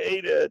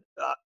created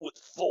with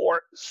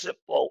 4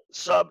 simple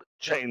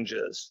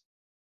sub-changes.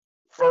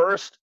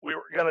 First, we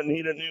were going to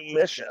need a new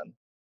mission.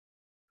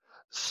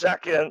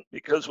 Second,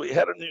 because we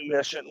had a new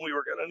mission, we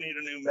were going to need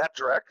a new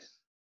metric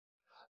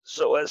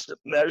so as to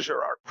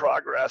measure our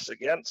progress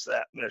against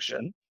that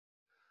mission.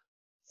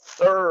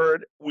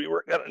 Third, we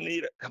were going to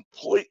need a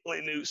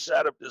completely new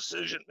set of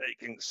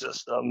decision-making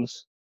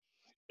systems.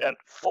 And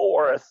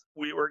fourth,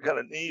 we were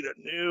going to need a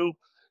new,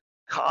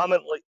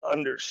 commonly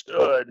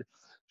understood,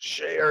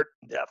 shared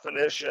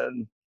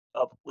definition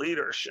of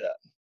leadership.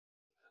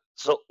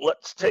 So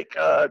let's take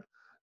a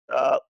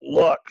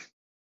look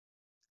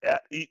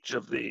at each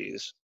of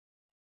these.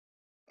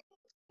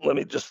 Let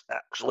me just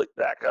actually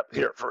back up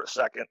here for a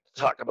second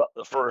to talk about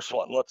the first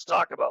one. Let's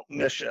talk about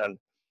mission.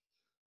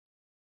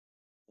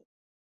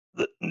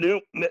 The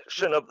new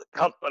mission of the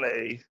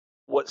company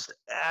was to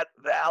add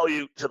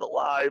value to the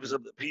lives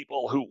of the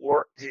people who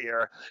worked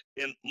here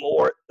in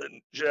more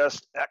than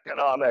just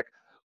economic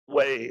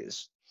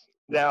ways.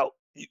 Now,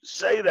 you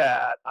say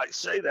that, I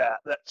say that,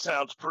 that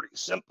sounds pretty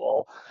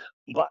simple,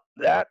 but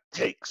that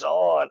takes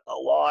on a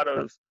lot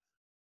of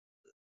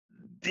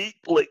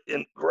deeply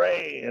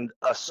ingrained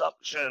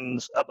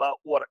assumptions about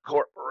what a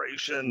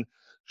corporation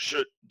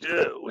should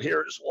do.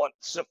 Here's one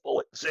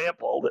simple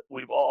example that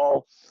we've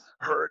all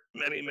heard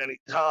many, many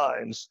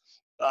times.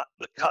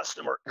 The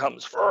customer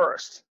comes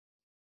first.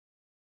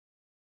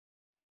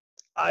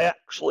 I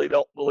actually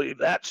don't believe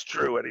that's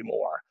true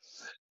anymore.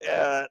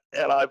 And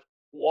I've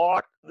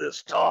walked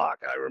this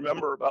talk. I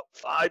remember about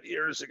 5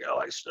 years ago,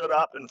 I stood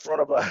up in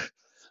front of a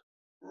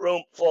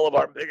room full of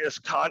our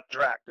biggest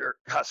contractor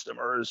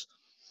customers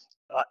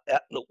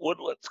at the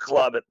Woodlands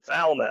Club at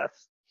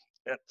Falmouth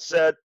and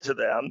said to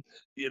them,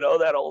 you know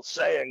that old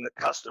saying, the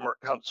customer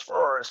comes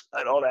first?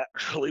 I don't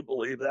actually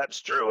believe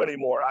that's true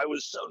anymore. I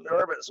was so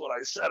nervous when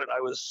I said it. I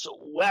was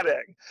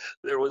sweating.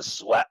 There was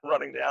sweat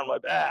running down my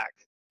back.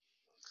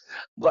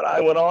 But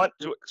I went on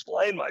to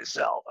explain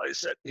myself. I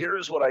said,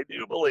 here's what I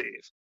do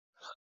believe.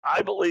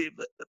 I believe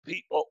that the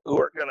people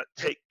who are going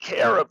to take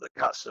care of the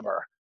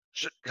customer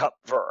should come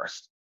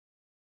first.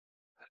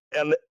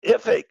 And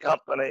if a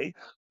company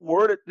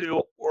were to do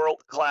a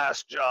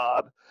world-class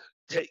job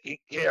taking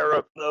care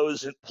of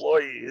those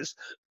employees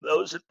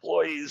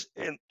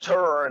in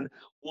turn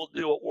will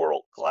do a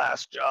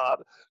world-class job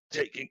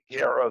taking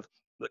care of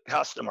the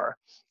customer.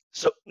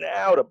 So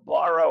now, to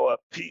borrow a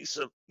piece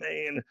of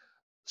Maine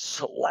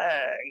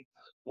slang,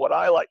 what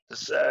I like to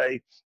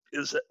say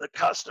is that the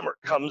customer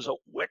comes a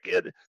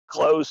wicked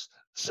close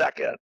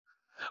second.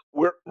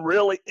 We're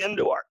really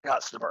into our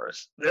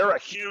customers. They're a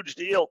huge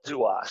deal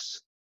to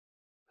us,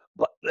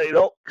 but they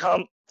don't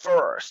come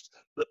first.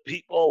 The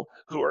people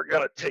who are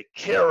going to take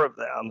care of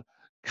them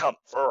come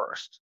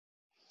first.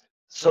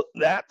 So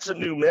that's a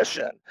new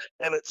mission,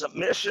 and it's a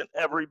mission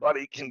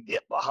everybody can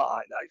get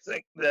behind. I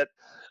think that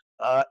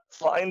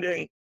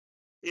finding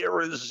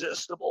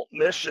irresistible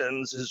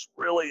missions is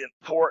really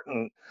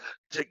important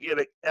to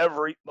getting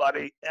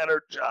everybody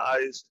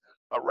energized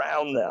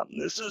around them.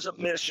 This is a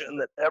mission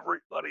that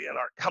everybody in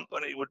our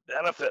company would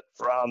benefit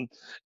from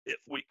if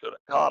we could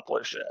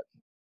accomplish it.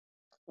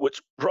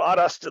 Which brought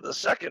us to the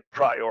second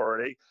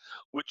priority,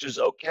 which is,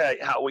 okay,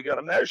 how are we going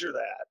to measure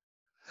that?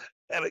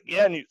 And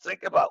again, you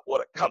think about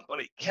what a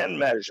company can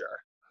measure.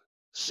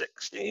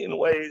 16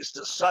 ways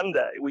to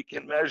Sunday. We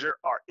can measure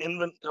our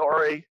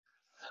inventory,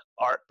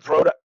 our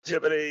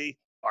productivity,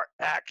 our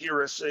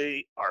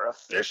accuracy, our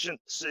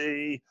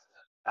efficiency,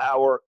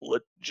 our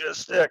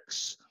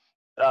logistics,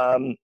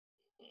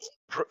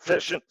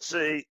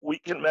 proficiency. We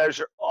can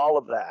measure all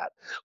of that.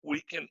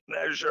 We can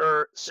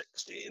measure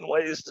 16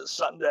 ways to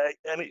Sunday,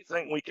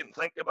 anything we can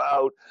think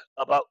about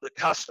the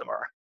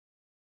customer.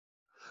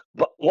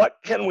 But what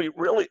can we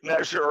really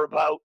measure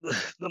about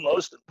the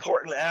most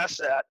important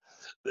asset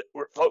that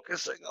we're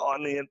focusing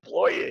on, the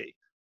employee?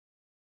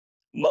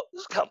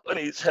 Most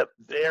companies have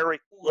very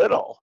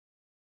little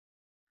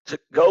to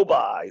go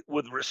by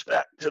with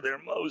respect to their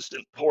most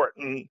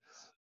important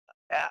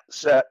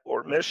asset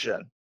or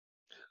mission.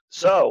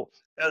 So,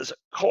 as a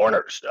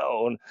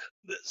cornerstone,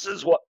 this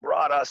is what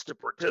brought us to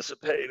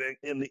participating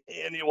in the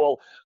annual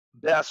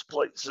Best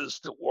Places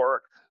to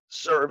Work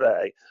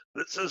survey.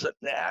 This is a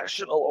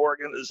national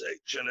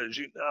organization, as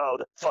you know,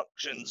 that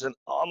functions in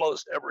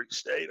almost every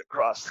state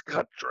across the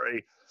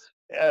country.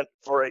 And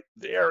for a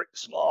very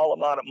small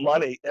amount of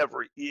money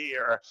every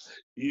year,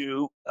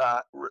 you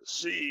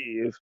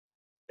receive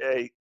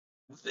a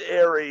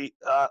very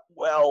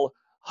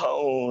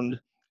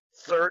well-honed,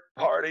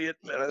 third-party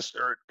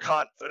administered,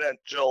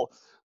 confidential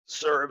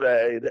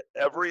survey that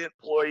every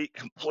employee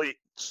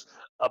completes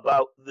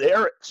about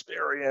their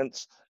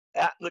experience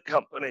at the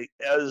company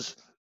as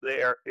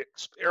they're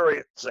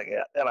experiencing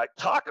it. And I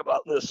talk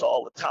about this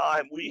all the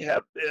time. We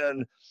have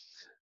been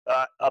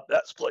a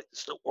best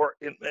place to work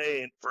in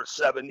Maine for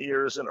 7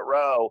 years in a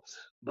row,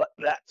 but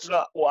that's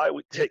not why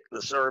we take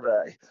the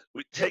survey.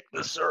 We take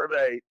the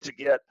survey to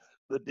get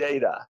the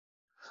data.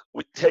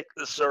 We take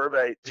the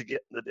survey to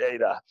get the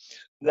data.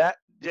 That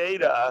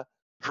data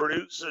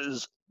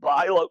produces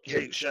by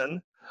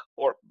location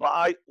or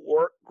by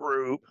work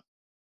group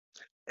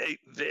a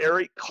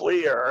very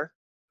clear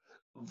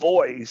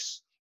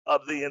voice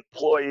of the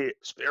employee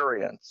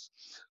experience.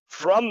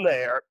 From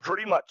there,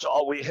 pretty much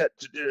all we had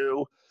to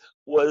do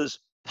was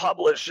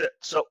publish it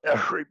so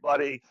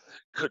everybody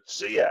could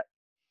see it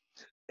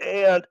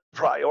and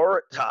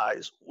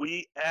prioritize.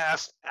 We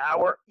asked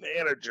our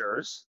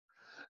managers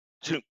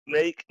to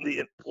make the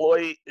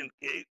employee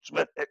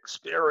engagement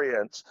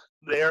experience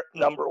their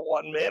number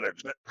one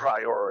management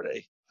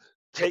priority.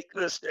 Take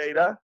this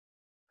data,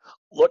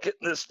 look at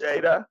this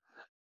data,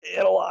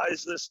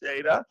 analyze this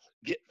data,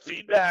 get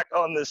feedback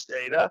on this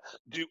data,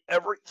 do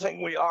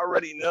everything we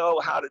already know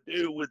how to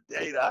do with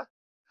data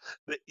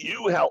that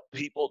you help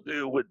people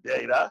do with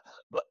data,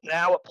 but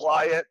now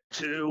apply it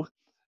to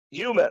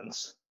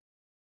humans.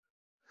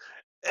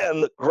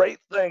 And the great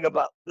thing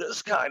about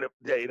this kind of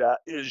data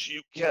is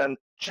you can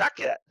check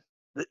it,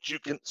 that you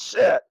can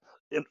sit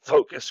in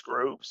focus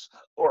groups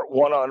or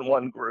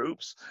one-on-one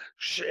groups,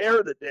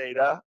 share the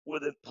data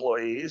with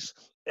employees,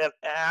 and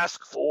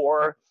ask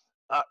for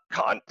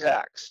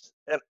context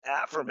and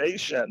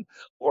affirmation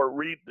or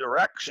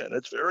redirection.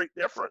 It's very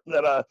different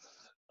than a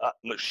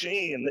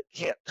machine that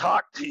can't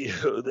talk to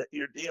you, that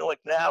you're dealing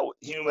now with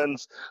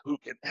humans who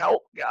can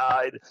help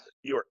guide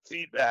your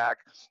feedback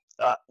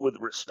with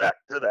respect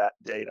to that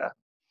data.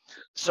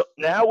 So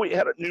now we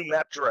had a new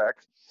metric,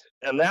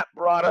 and that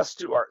brought us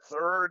to our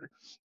third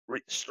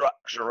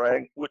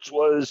restructuring, which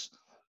was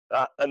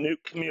a new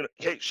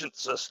communication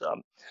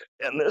system.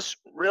 And this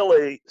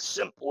really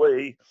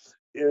simply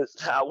is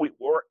how we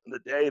work the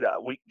data.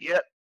 We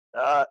get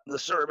the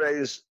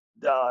surveys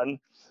done.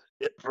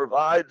 It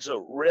provides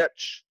a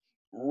rich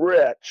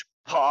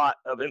pot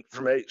of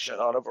information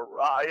on a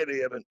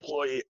variety of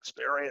employee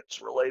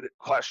experience related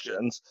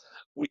questions.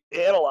 We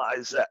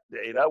analyze that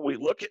data, we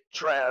look at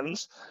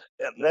trends,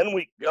 and then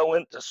we go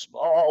into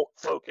small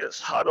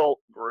focus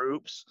huddle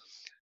groups,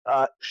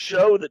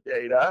 show the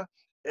data,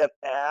 and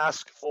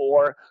ask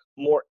for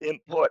more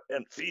input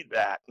and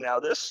feedback. Now,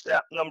 this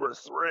step number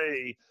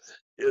 3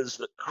 is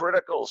the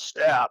critical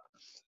step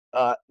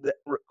that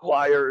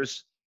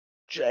requires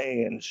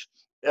change.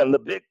 And the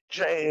big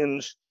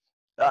change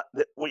that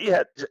we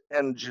had to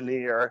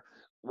engineer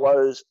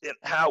was in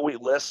how we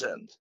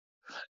listened.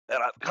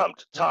 And I've come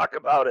to talk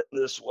about it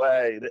this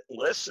way, that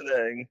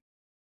listening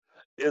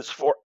is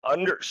for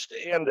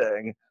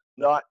understanding,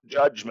 not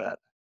judgment.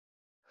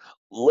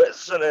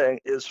 Listening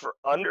is for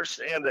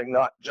understanding,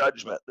 not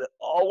judgment. That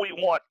all we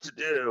want to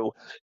do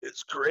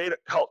is create a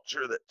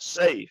culture that's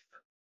safe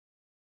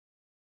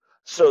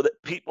so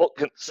that people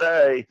can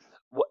say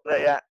what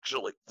they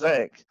actually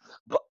think.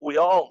 But we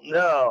all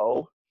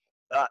know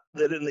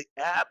that in the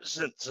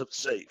absence of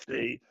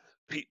safety,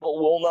 people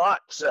will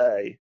not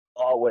say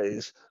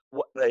always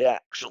what they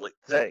actually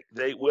think.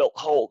 They will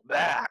hold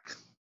back.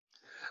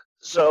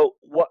 So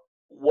what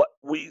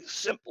we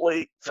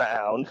simply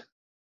found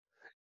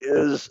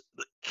is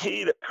the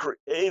key to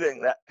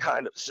creating that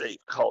kind of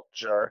safe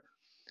culture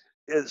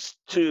is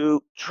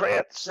to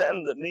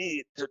transcend the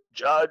need to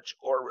judge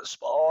or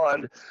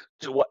respond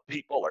to what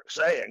people are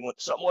saying. When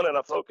someone in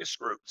a focus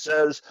group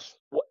says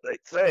what they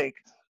think,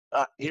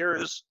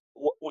 here's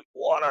what we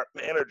want our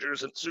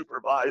managers and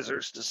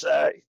supervisors to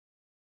say.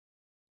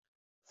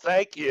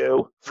 Thank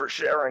you for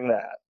sharing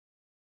that.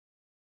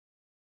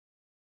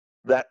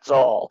 That's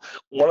all.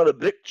 One of the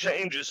big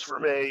changes for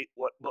me,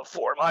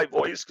 before my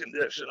voice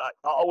condition, I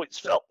always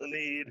felt the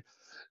need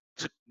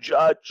to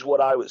judge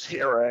what I was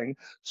hearing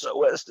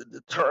so as to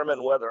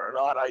determine whether or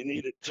not I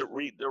needed to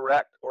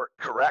redirect or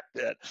correct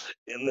it.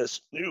 In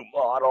this new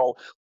model,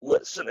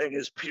 listening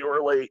is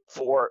purely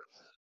for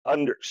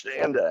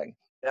understanding.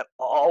 And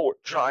all we're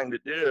trying to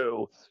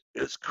do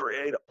is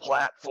create a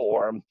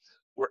platform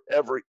where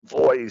every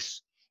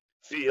voice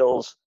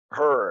feels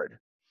heard.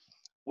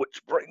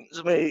 Which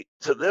brings me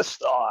to this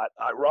thought,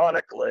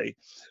 ironically,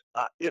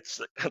 it's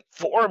the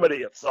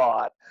conformity of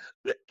thought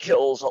that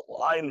kills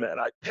alignment.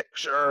 I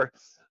picture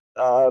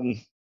a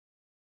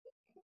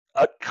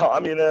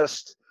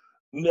communist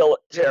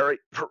military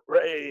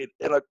parade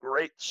in a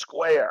great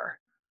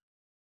square,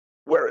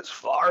 where as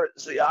far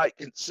as the eye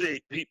can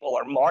see, people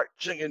are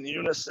marching in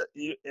unison,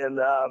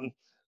 in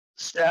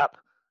step,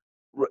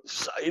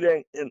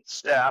 reciting in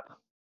step.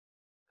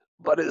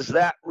 But is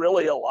that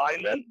really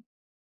alignment?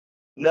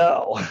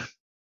 No.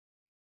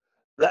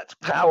 That's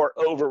power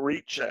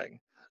overreaching.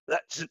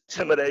 That's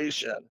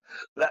intimidation.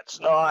 That's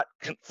not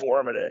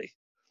conformity.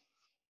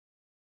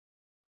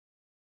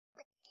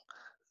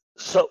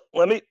 So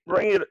let me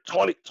bring you to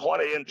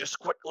 2020 and just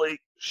quickly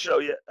show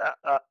you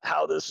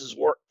how this has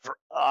worked for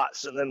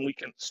us, and then we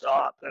can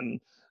stop and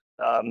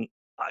I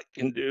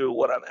can do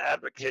what I'm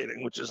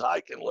advocating, which is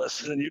I can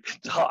listen and you can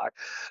talk.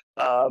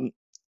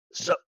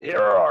 So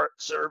here are our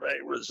survey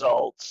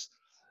results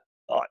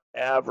on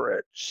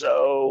average.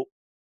 So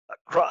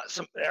across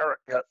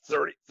America,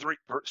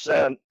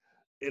 33%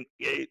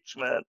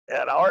 engagement.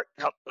 At our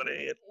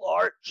company, in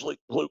largely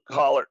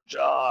blue-collar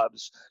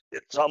jobs,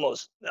 it's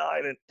almost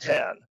 9 in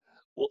 10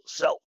 will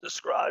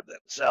self-describe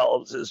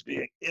themselves as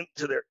being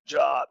into their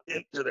job,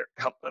 into their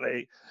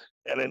company,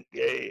 and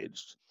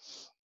engaged.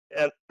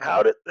 And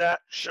how did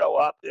that show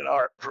up in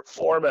our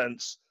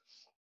performance?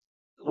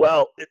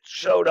 Well, it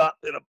showed up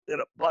in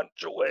a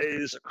bunch of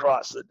ways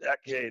across the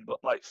decade,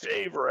 but my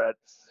favorite,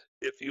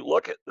 if you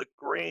look at the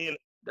green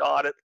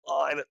dotted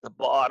line at the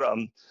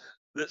bottom,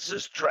 this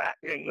is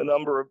tracking the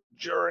number of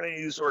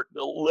journeys or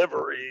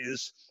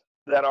deliveries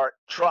that our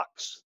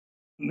trucks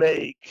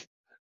make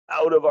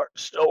out of our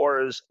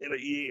stores in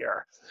a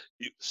year.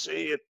 You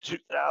see in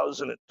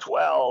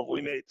 2012,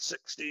 we made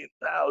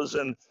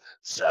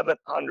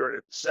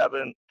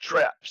 16,707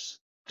 trips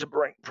to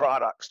bring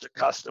products to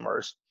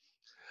customers.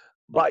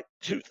 By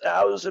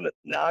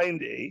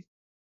 2090,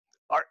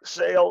 our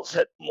sales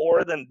had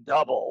more than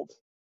doubled,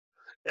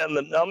 and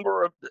the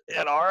number of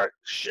and our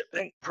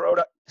shipping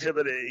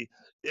productivity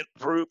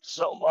improved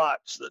so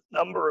much. The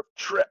number of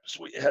trips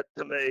we had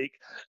to make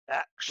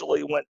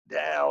actually went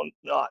down,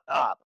 not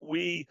up.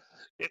 We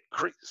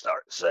increased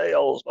our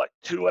sales by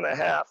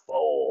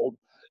 2.5-fold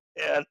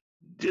and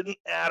didn't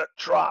add a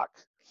truck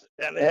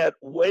and had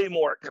way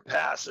more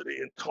capacity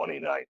in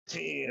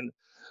 2019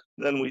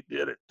 than we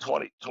did in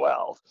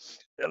 2012.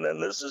 And then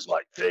this is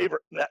my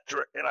favorite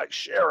metric, and I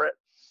share it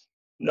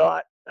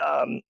not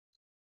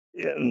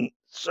in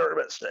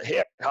service to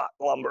Hancock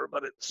Lumber,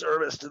 but in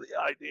service to the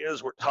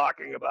ideas we're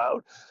talking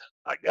about.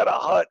 I got a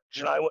hunch,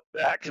 and I went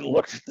back and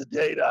looked at the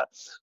data.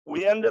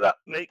 We ended up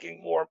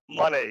making more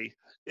money.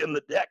 In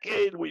the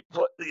decade we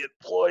put the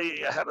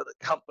employee ahead of the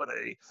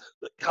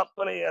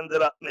company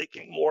ended up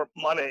making more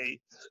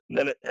money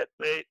than it had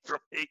made from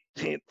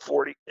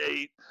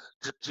 1848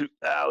 to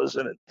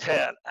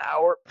 2010.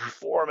 Our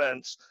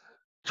performance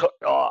took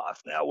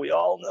off. Now, we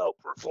all know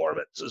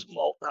performance is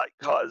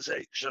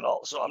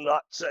multi-causational, so I'm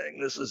not saying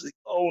this is the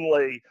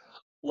only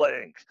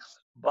link,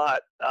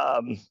 but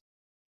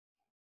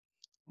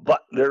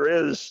there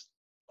is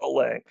a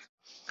link.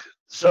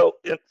 So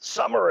in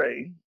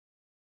summary,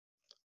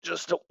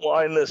 just to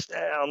wind this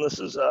down, this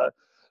is a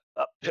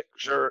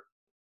picture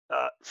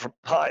from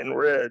Pine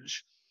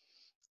Ridge.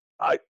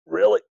 I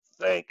really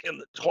think in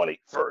the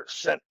 21st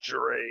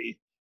century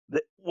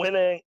that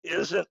winning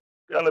isn't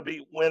going to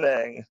be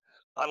winning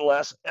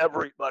unless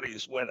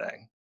everybody's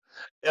winning.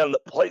 And the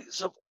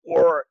place of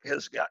work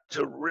has got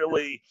to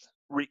really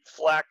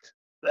reflect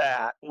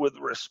that with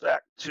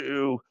respect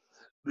to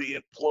the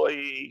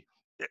employee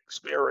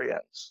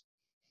experience.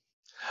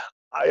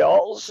 I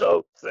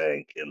also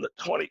think in the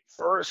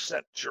 21st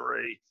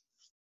century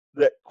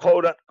that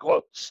quote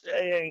unquote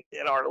staying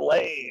in our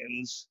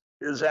lanes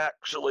is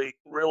actually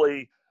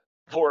really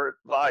poor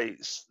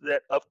advice.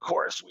 That of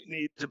course we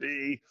need to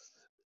be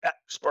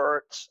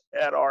experts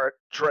at our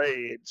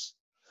trades,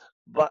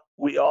 but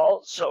we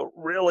also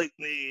really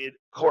need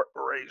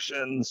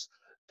corporations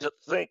to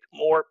think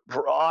more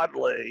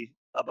broadly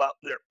about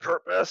their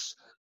purpose,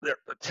 their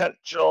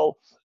potential,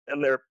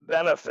 and their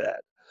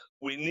benefit.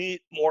 We need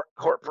more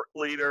corporate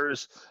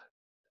leaders,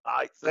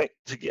 I think,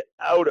 to get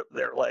out of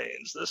their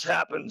lanes. This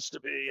happens to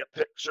be a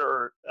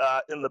picture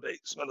in the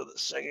basement of the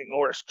Singing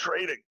Horse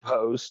Trading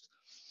Post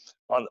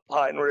on the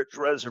Pine Ridge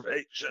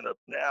Reservation of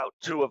now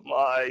two of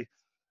my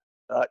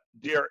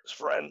dearest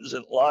friends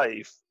in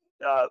life,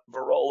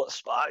 Varola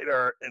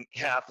Spider and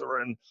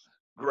Catherine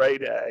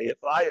Grayday.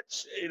 If I had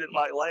stayed in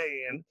my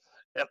lane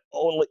and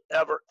only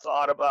ever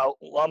thought about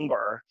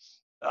lumber,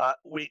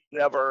 we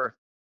never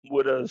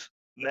would have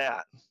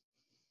met.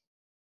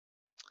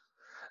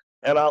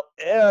 And I'll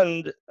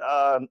end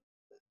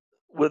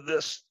with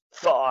this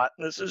thought.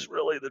 This is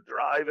really the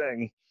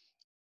driving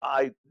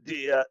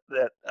idea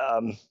that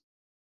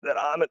that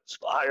I'm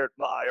inspired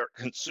by or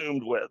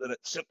consumed with, and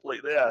it's simply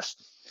this.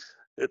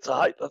 It's a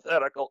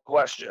hypothetical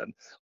question.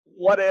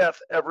 What if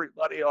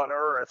everybody on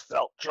Earth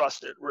felt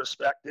trusted,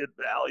 respected,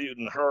 valued,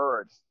 and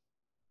heard?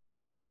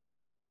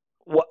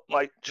 What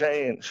might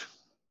change?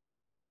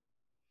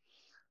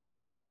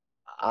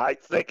 I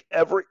think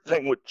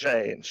everything would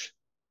change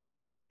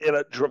in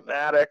a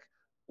dramatic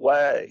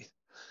way.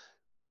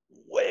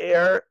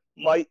 Where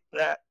might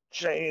that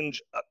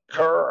change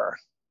occur?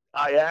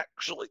 I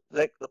actually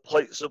think the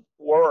place of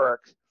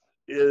work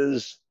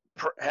is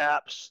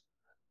perhaps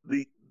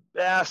the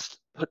best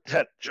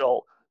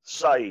potential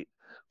site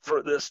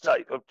for this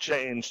type of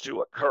change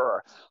to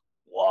occur.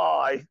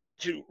 Why?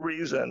 Two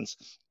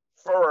reasons.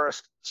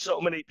 First,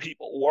 so many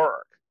people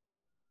work.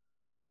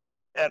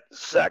 And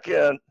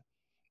second,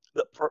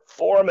 the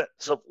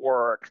performance of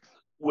work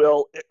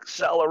will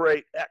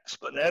accelerate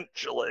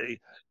exponentially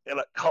in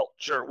a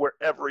culture where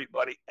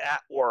everybody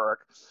at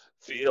work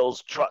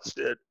feels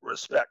trusted,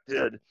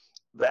 respected,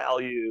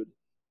 valued,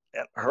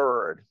 and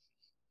heard.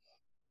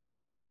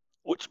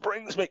 Which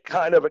brings me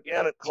kind of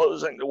again in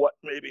closing to what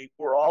maybe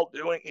we're all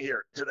doing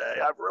here today.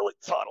 I've really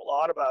thought a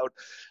lot about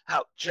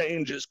how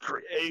change is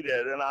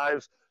created, and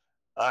I've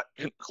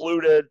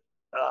concluded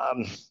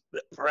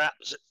that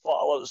perhaps it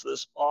follows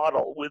this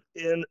model: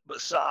 within,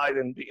 beside,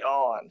 and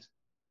beyond.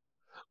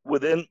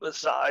 Within,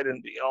 beside,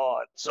 and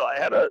beyond. So I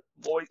had a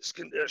voice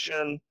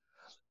condition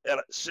and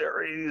a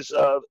series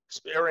of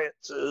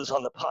experiences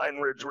on the Pine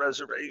Ridge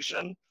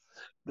Reservation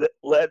that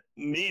led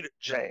me to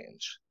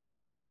change.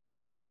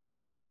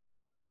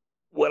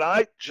 When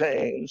I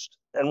changed,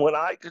 and when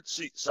I could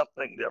see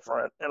something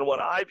different, and when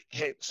I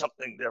became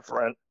something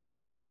different,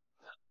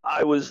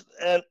 I was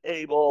then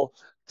able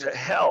to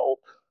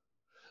help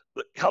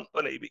the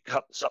company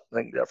become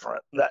something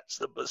different. That's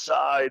the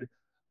beside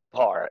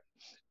part.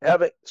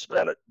 Having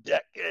spent a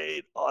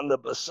decade on the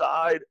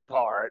beside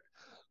part,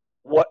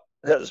 what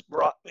has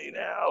brought me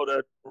now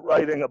to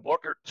writing a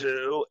book or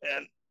two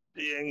and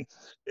being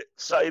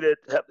excited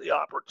to have the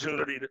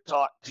opportunity to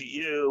talk to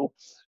you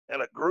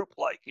and a group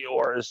like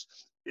yours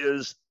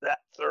is that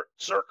third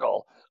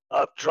circle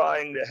of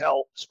trying to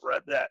help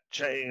spread that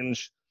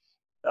change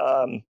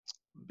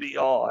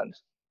beyond.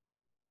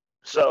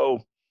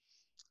 So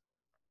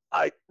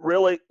I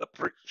really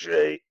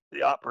appreciate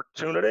the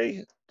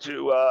opportunity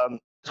to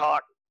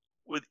talk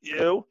with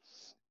you,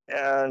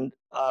 and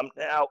I'm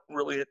now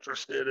really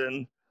interested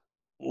in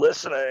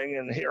listening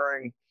and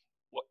hearing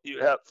what you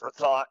have for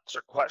thoughts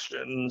or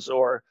questions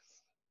or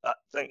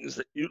things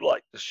that you'd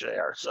like to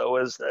share. So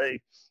as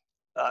they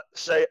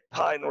say at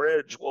Pine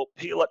Ridge, we'll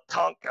peel a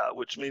tonka,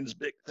 which means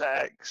big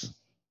thanks.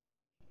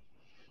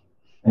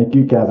 Thank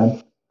you,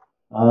 Kevin.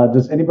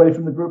 Does anybody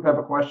from the group have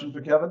a question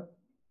for Kevin?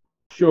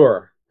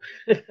 Sure.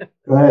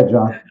 Go ahead,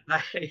 John.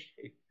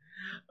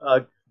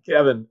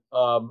 Kevin,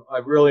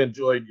 I've really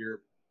enjoyed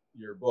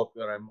your book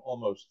that I'm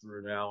almost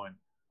through now, and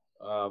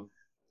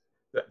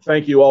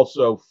thank you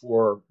also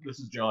for, this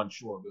is John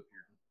Shore, but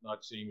you're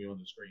not seeing me on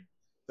the screen.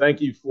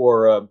 Thank you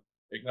for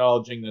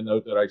acknowledging the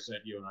note that I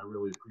sent you, and I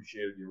really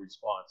appreciated your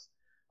response.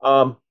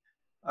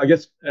 I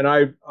guess, and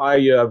I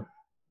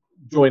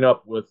join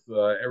up with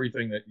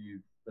everything that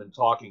you've been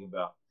talking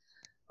about.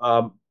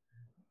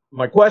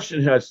 My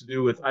question has to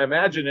do with, I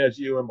imagine as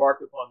you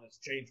embarked upon this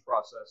change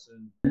process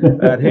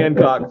at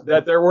Hancock,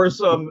 that there were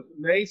some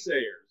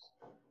naysayers,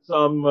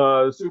 some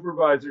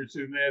supervisors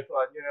who may have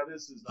thought, you know,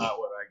 this is not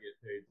what I get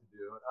paid to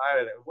do. And I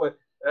don't know, what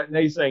that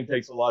naysaying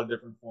takes a lot of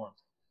different forms.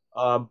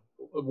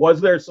 Was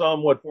there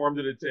some? What form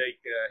did it take?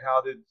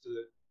 How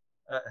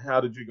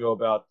did you go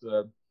about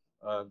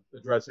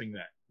addressing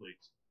that,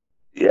 please?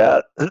 Yeah,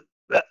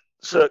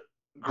 that's a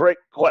great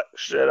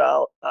question.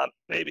 I'll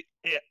maybe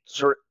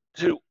answer it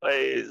two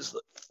ways.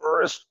 The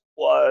first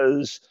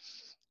was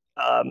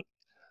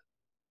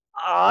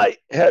I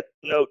had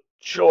no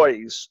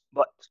choice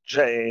but to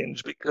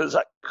change because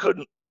I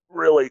couldn't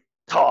really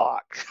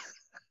talk.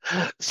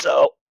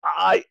 So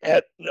I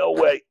had no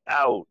way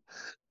out.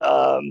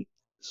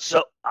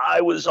 So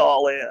I was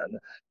all in.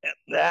 And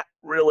that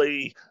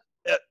really,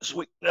 as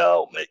we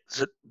know,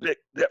 makes a big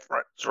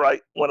difference,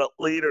 right? When a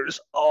leader's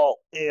all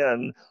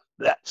in,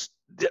 that's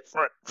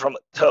different from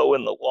a toe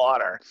in the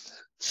water.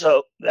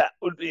 So that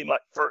would be my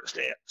first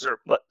answer.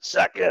 But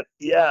second,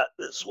 yeah,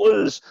 this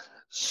was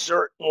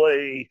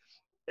certainly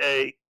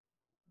a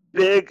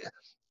big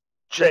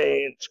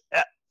change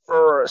at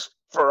first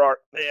for our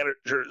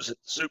managers and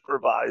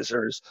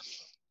supervisors.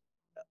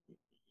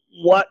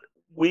 What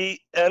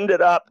we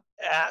ended up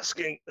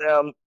asking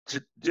them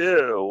to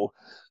do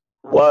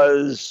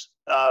was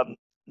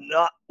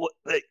not what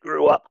they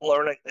grew up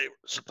learning they were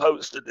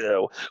supposed to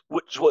do,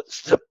 which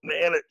was to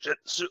manage it.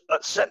 So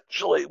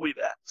essentially, we've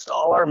asked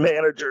all our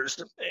managers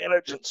to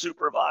manage and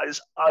supervise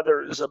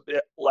others a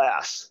bit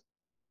less,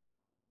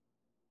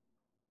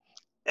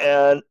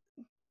 and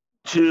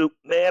to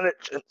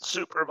manage and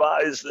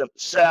supervise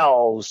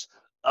themselves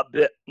a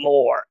bit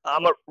more.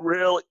 I'm a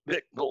really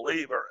big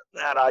believer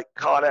in that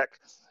iconic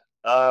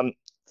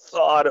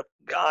thought of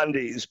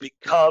Gandhi's,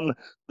 become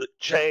the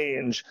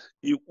change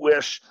you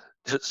wish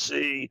to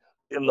see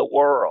in the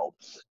world.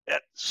 And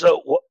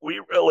so what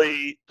we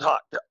really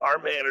talk to our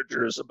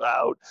managers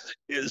about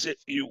is, if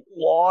you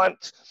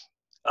want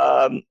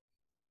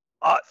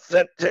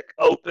authentic,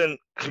 open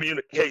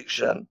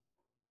communication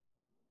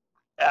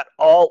at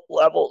all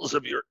levels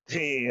of your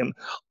team,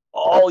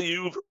 all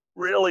you've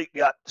really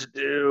got to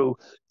do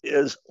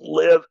is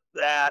live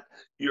that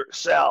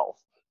yourself,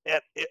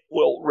 and it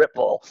will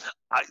ripple.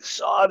 I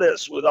saw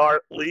this with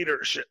our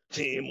leadership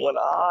team when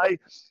I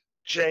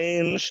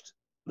changed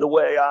the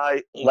way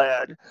I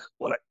led,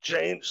 when I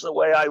changed the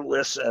way I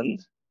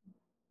listened,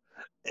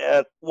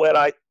 and when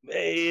I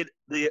made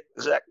the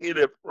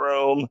executive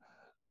room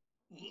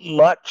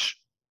much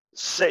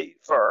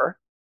safer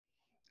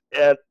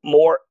and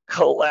more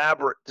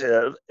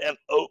collaborative and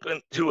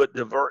open to a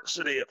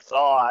diversity of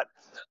thought.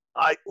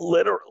 I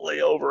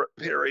literally, over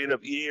a period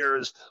of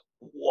years,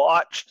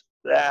 watched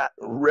that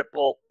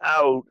ripple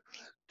out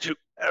to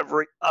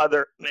every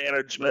other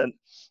management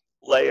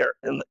layer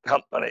in the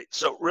company.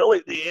 So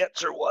really the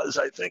answer was,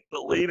 I think the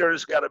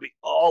leaders got to be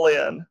all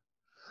in,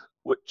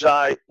 which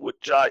I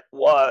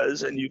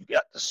was, and you've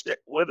got to stick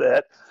with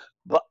it.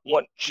 But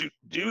once you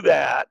do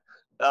that,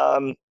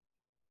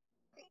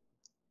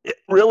 it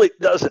really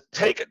doesn't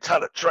take a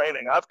ton of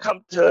training. I've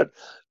come to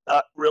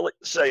really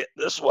say it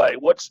this way: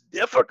 what's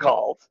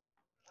difficult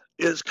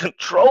is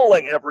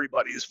controlling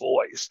everybody's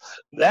voice.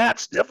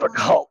 That's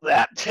difficult.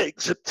 That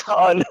takes a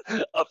ton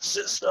of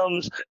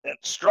systems and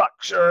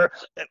structure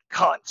and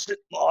constant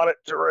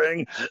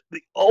monitoring.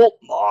 The old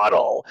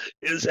model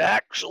is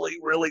actually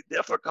really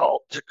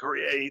difficult to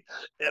create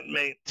and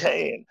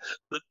maintain.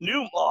 The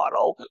new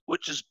model,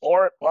 which is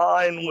more in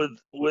line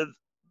with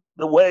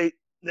the way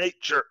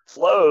nature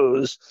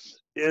flows,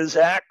 is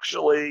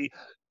actually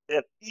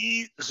an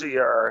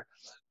easier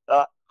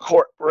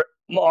corporate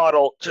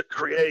model to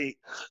create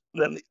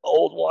than the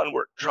old one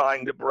we're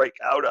trying to break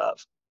out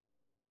of.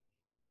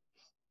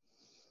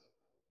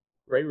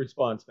 Great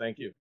response. Thank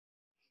you.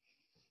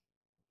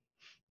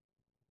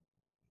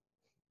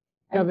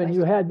 Kevin,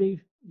 you had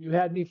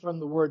me from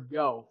the word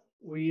go.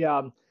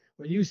 When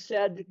you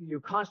said you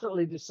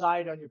constantly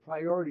decide on your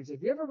priorities,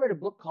 have you ever read a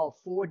book called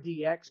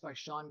 4DX by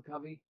Sean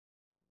Covey?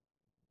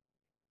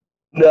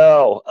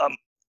 No, I'm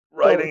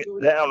writing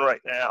it down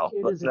right now.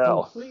 It is a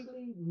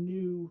completely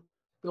new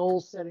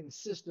goal-setting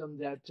system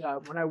that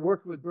when I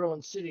worked with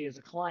Berlin City as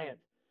a client,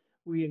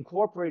 we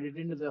incorporated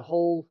into the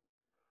whole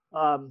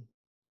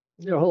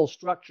their whole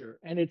structure.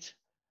 And it's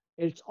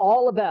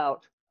all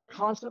about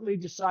constantly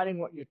deciding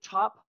what your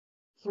top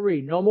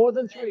 3, no more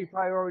than 3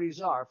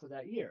 priorities are for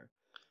that year.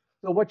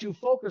 So what you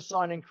focus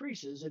on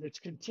increases, and it's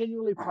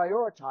continually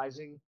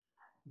prioritizing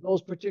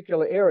those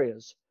particular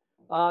areas.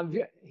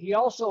 He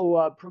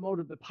also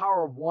promoted the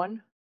Power of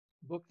One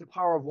book, The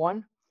Power of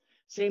One.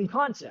 Same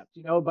concept,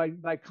 you know,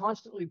 by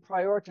constantly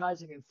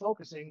prioritizing and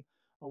focusing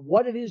on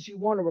what it is you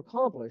want to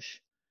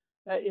accomplish,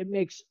 it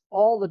makes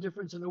all the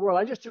difference in the world.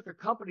 I just took a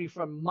company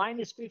from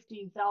minus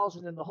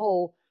 15,000 in the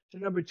hole to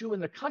number 2 in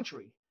the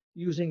country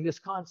using this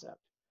concept,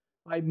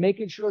 by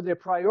making sure their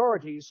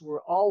priorities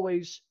were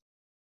always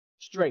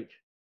straight.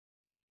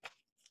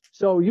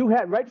 So you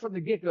had, right from the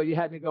get-go, you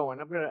had me going.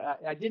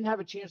 I didn't have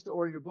a chance to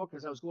order your book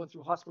because I was going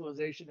through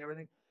hospitalization and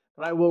everything,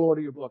 but I will order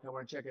your book. I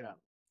want to check it out.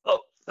 Oh,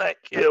 thank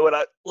you. And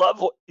I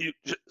love what you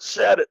just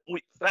said.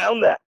 We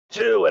found that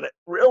too. And it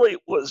really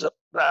was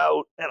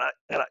about, and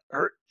I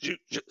heard you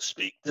just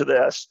speak to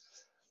this,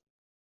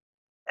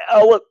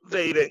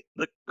 elevating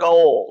the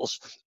goals.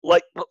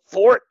 Like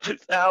before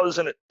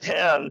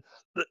 2010,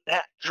 the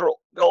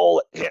natural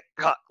goal at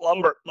Hancock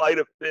Lumber might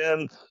have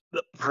been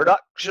the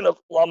production of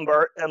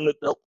lumber and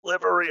the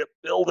delivery of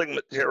building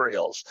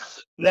materials.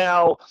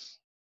 Now,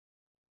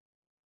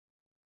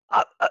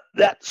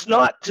 that's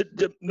not to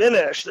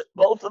diminish that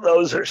both of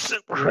those are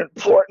super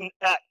important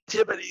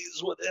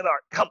activities within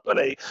our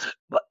company,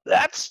 but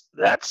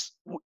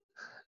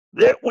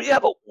we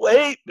have a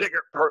way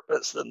bigger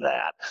purpose than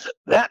that.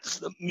 That's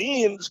the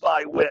means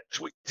by which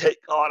we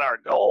take on our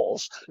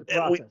goals,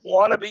 and we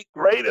want to be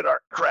great at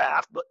our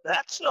craft. But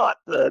that's not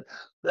the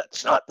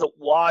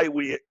why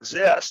we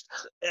exist.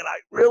 And I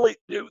really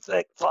do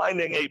think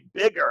finding a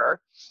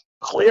bigger,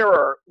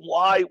 clearer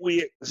why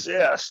we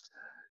exist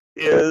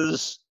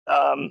is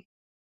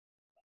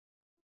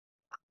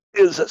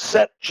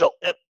essential.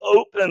 It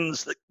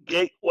opens the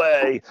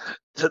gateway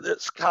to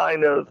this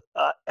kind of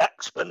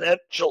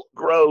exponential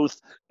growth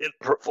in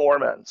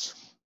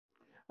performance.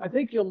 I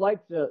think you'll like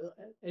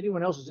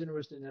anyone else who's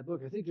interested in that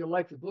book, I think you'll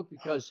like the book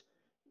because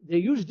they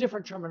use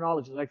different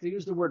terminology. Like they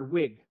use the word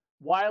WIG,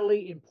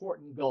 wildly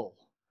important goal.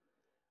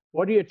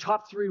 What are your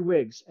top 3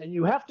 WIGs? And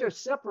you have to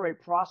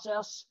separate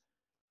process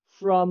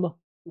from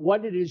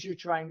what it is you're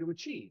trying to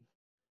achieve.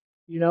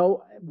 You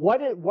know,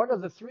 what are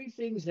the 3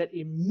 things that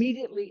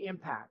immediately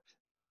impact?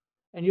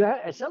 And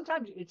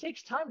sometimes it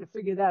takes time to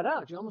figure that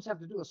out. You almost have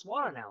to do a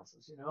SWOT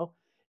analysis, you know.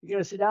 You got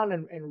to sit down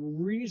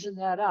and reason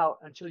that out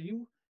until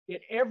you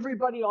get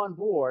everybody on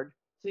board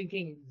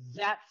thinking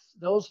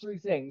those 3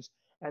 things,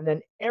 and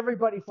then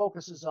everybody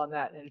focuses on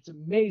that. And it's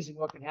amazing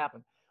what can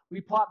happen.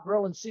 We popped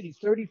Berlin City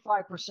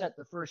 35%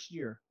 the first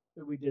year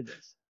that we did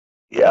this.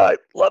 Yeah, I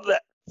love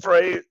that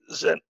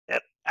phrase, and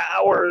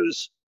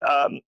hours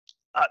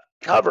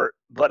covered,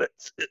 but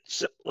it's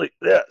simply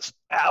this.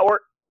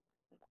 Our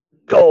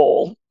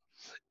goal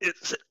is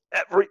that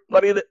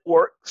everybody that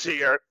works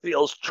here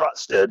feels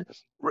trusted,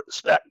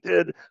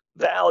 respected,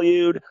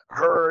 valued,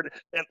 heard,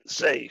 and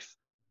safe.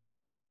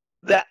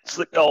 That's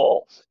the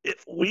goal.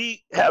 If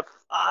we have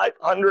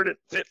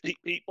 550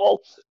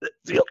 people that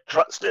feel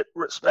trusted,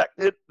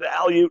 respected,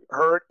 valued,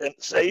 heard, and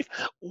safe,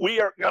 we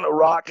are going to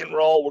rock and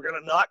roll. We're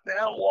going to knock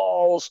down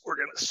walls. We're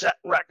going to set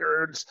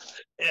records,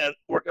 and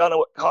we're going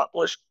to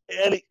accomplish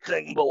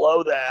anything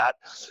below that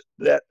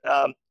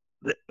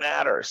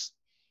matters.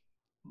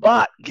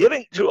 But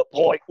getting to a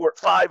point where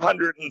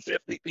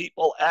 550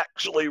 people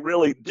actually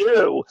really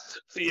do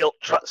feel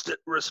trusted,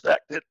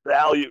 respected,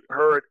 valued,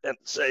 heard, and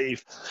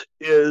safe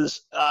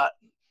is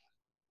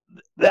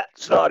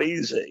that's not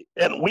easy.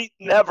 And we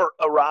never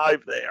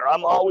arrive there.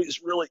 I'm always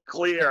really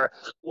clear.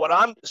 What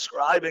I'm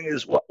describing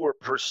is what we're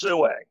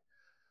pursuing.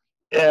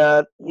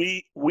 And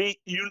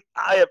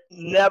I have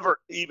never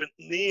even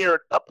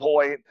neared a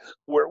point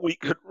where we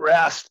could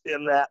rest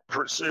in that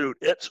pursuit.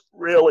 It's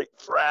really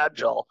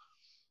fragile.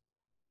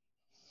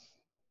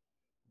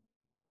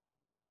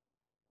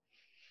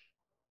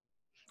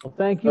 Well,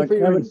 thank you for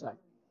your insight.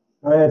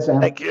 Go ahead, Sam.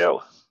 Thank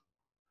you.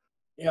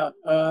 Yeah,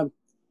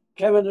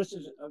 Kevin, this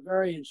is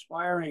very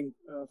inspiring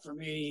for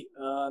me.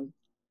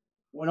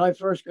 When I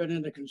first got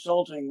into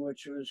consulting,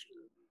 which was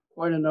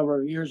quite a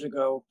number of years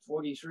ago,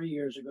 43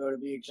 years ago to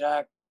be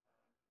exact,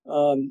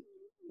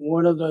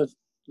 one of the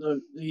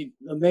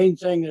main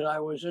thing that I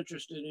was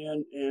interested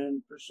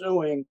in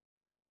pursuing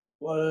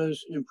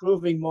was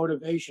improving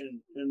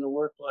motivation in the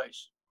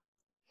workplace.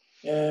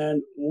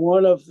 And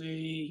one of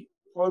the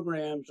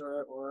programs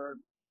or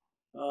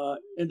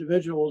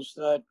individuals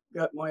that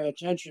got my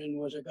attention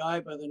was a guy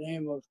by the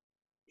name of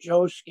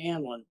Joe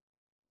Scanlon.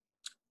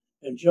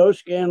 And Joe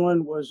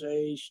Scanlon was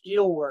a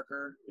steel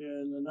worker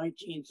in the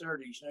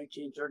 1930s,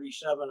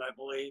 1937, I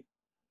believe,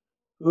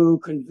 who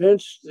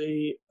convinced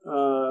the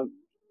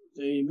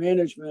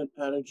management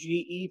at a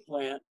GE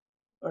plant,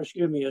 or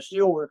excuse me, a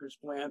steelworkers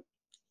plant,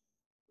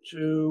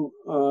 to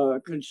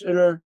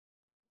consider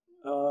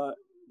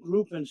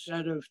group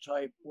incentive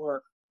type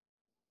work,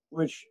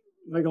 which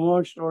make a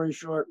long story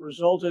short,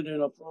 resulted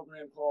in a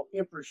program called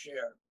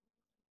ImperShare,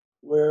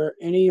 where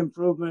any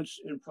improvements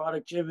in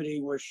productivity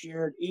were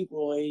shared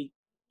equally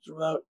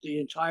throughout the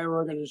entire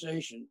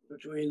organization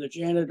between the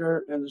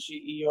janitor and the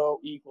CEO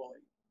equally.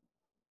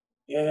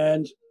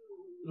 And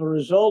the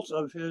result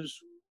of his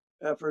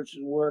efforts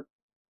and work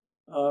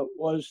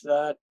was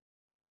that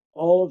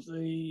all of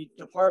the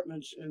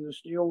departments in the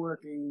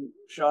steelworking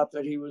shop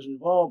that he was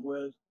involved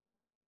with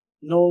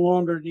no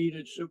longer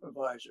needed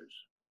supervisors.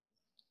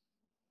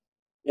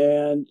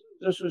 And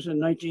this was in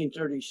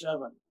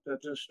 1937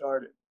 that this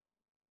started.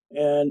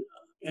 And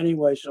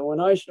anyway, so when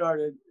I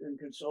started in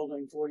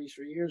consulting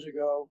 43 years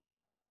ago,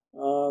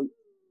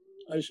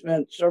 I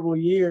spent several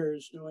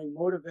years doing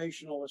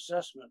motivational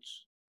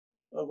assessments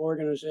of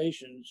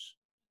organizations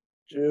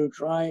to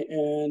try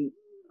and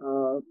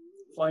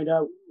find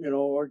out,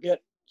 or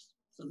get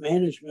the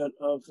management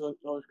of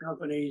those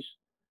companies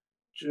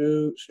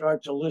to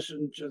start to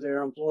listen to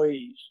their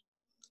employees.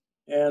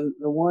 And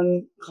the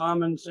one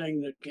common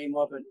thing that came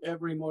up in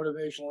every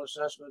motivational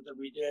assessment that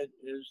we did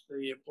is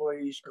the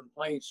employees'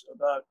 complaints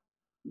about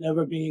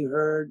never being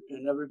heard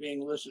and never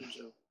being listened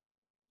to.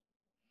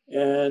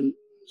 And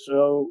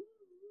so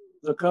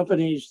the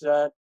companies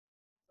that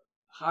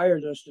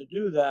hired us to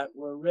do that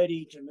were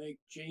ready to make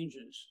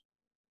changes.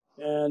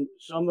 And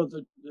some of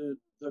the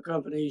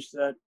companies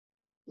that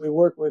we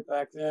worked with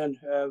back then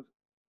have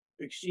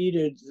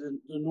exceeded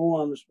the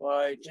norms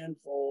by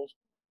tenfold,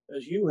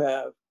 as you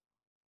have,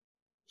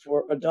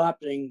 for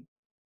adopting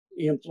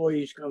the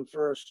employees come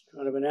first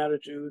kind of an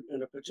attitude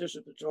and a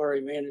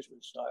participatory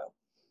management style.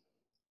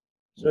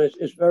 So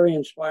it's very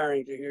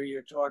inspiring to hear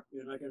your talk,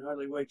 and I can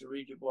hardly wait to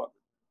read your book.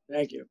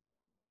 Thank you.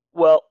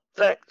 Well,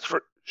 thanks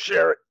for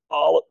sharing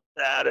all of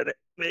that. And it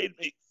made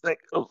me think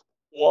of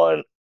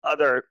one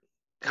other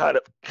kind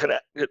of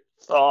connected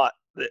thought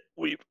that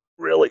we've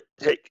really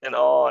taken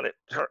on in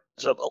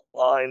terms of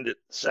aligned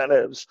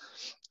incentives.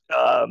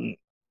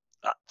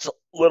 It's a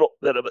little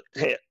bit of a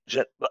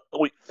tangent, but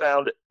we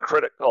found it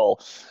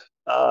critical.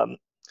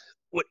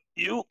 When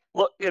you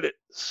look at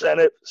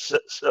incentive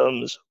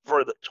systems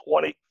for the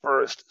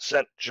 21st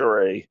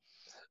century,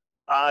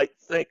 I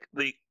think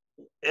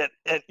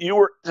and you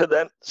were to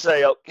then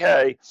say,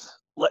 okay,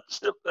 let's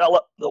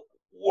develop the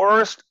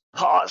worst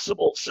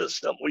possible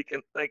system we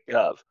can think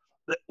of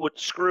that would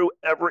screw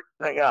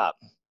everything up.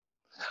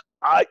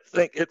 I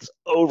think it's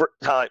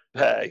overtime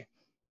pay.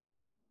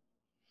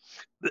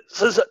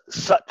 This is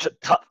such a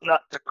tough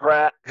nut to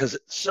crack because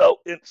it's so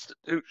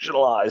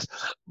institutionalized.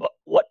 But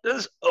what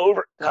does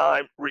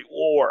overtime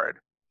reward?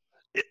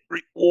 It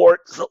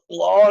rewards the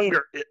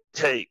longer it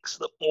takes,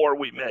 the more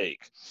we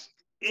make.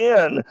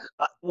 And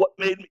what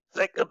made me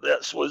think of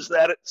this was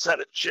that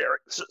incentive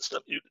sharing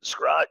system you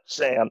described,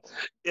 Sam.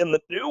 In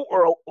the New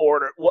World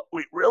Order, what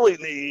we really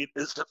need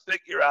is to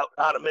figure out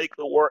how to make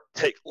the work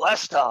take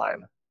less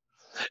time.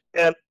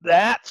 And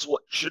that's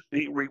what should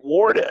be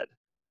rewarded.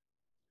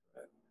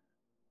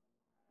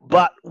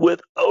 But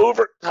with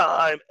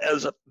overtime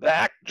as a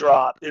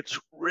backdrop, it's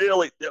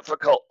really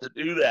difficult to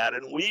do that.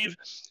 And we've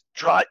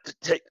tried to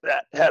take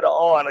that head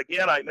on.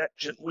 Again, I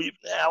mentioned we've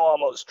now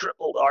almost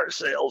tripled our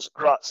sales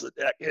across the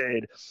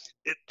decade.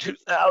 In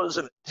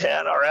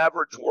 2010, our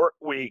average work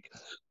week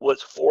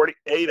was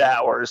 48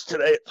 hours.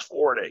 Today, it's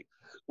 40.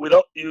 We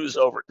don't use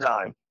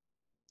overtime.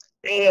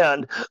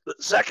 And the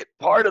second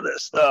part of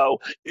this, though,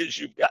 is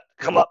you've got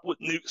to come up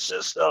with new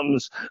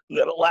systems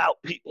that allow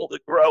people to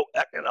grow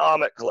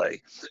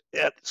economically.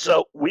 And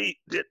so we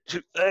did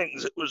two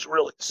things. It was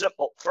really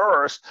simple.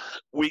 First,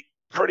 we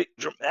pretty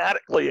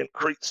dramatically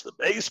increased the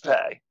base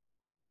pay.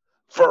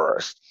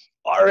 First,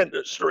 our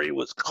industry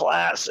was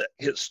classic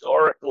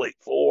historically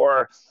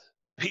for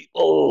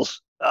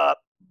people's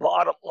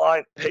bottom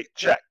line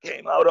paycheck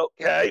came out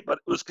okay, but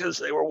it was because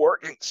they were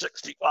working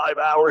 65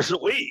 hours a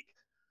week.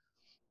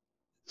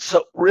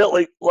 So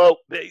really low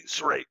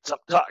base rates. I'm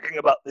talking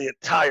about the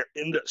entire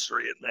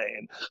industry in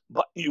Maine,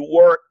 but you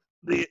work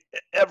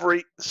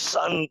every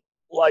sunlight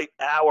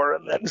hour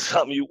and then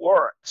some you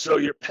work. So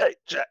your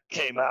paycheck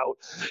came out.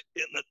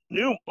 In the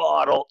new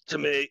model, to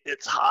me,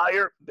 it's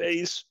higher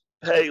base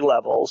pay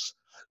levels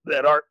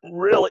that are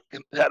really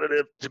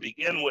competitive to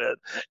begin with.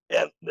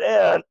 And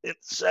then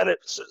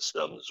incentive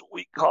systems,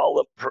 we call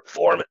them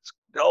performance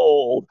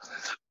gold,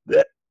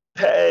 that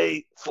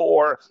pay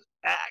for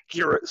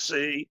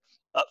accuracy,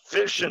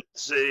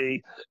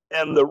 efficiency,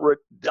 and the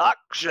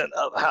reduction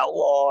of how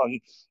long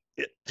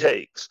it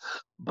takes.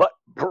 But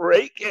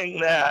breaking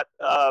that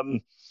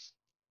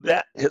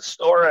that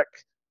historic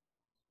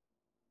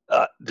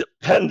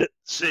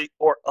dependency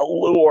or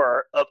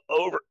allure of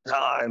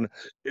overtime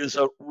is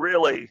a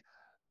really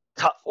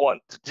tough one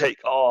to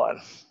take on.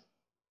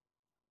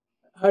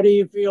 How do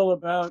you feel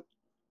about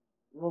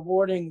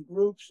rewarding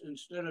groups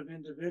instead of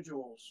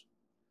individuals?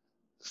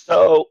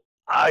 So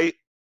I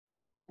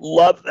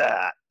love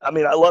that. I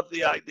mean, I love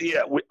the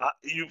idea.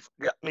 You've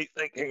got me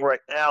thinking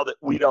right now that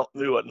we don't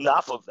do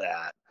enough of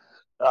that.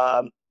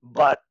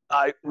 But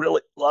I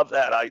really love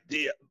that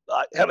idea.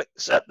 Having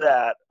said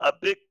that, a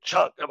big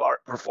chunk of our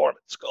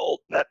performance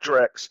gold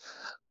metrics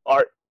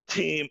are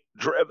team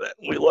driven.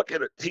 We look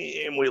at a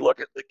team, we look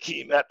at the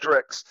key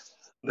metrics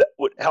that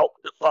would help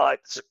define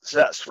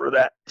success for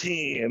that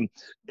team,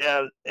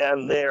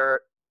 and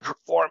their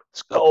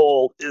performance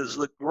goal is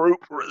the group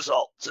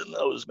results in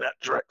those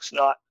metrics,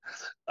 not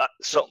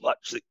so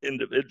much the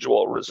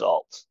individual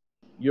results.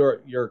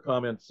 Your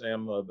comment,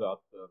 Sam,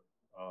 about the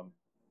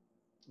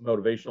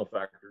motivational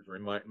factors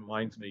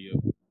reminds me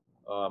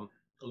of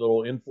a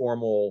little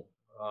informal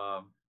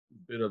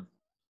bit of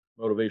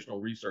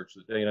motivational research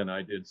that Dana and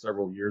I did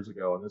several years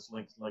ago, and this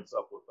links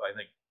up with, I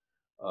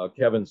think,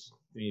 Kevin's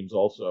themes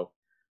also.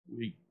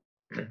 We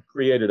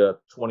created a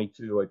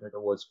 22, I think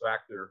it was,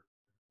 factor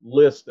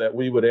list that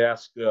we would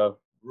ask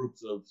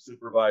groups of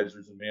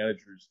supervisors and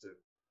managers to,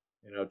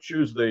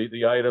 choose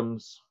the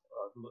items,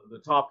 the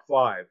top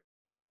 5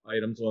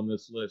 items on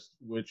this list,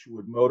 which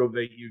would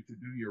motivate you to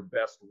do your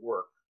best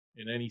work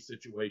in any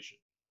situation.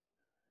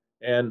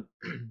 And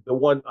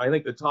I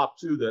think the top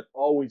 2 that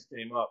always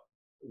came up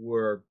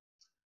were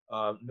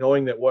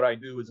knowing that what I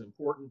do is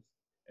important,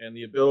 and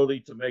the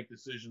ability to make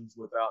decisions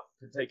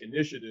to take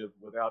initiative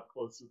without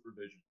close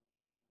supervision.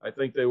 I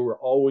think they were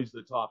always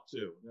the top 2.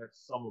 And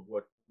that's some of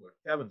what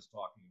Kevin's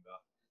talking about.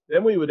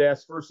 Then we would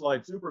ask first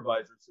line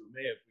supervisors who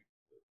may have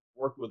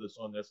worked with us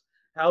on this,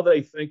 how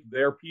they think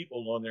their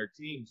people on their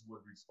teams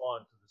would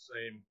respond to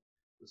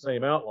the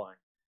same outline.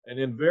 And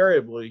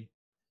invariably,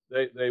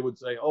 they would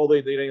say, oh,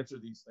 they'd answer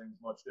these things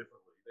much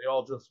differently. They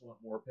all just want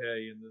more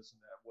pay and this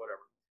and that,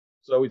 whatever.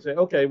 So we'd say,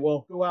 okay,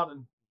 well, go out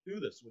and do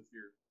this with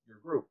your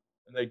group.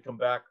 And they'd come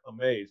back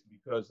amazed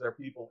because their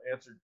people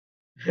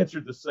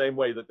answered the same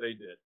way that they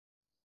did,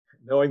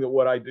 knowing that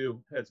what I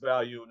do has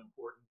value and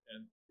important,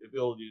 and the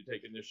ability to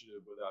take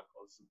initiative without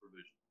close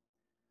supervision.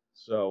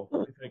 So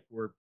I think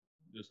we're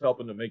just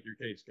helping to make your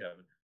case,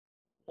 Kevin.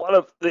 One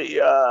of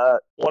the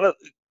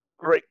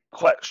great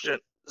questions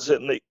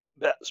in the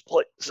best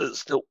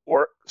places to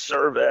work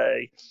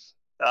survey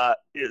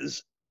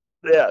is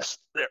this.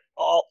 They're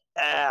all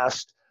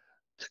asked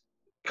to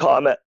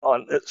comment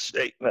on this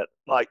statement: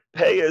 my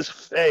pay is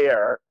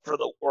fair for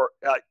the work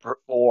I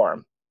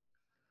perform.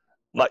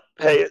 My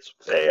pay is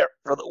fair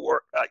for the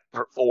work I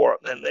perform.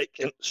 And they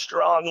can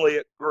strongly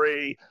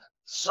agree,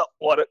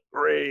 somewhat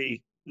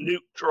agree,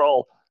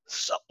 neutral,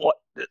 somewhat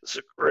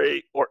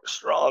disagree, or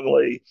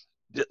strongly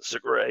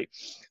disagree.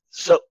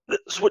 So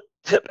this would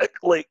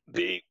typically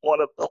be one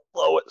of the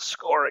lowest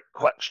scoring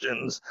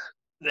questions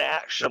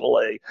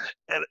nationally,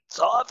 and it's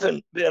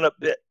often been a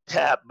bit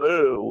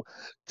taboo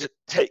to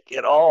take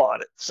it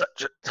on. It's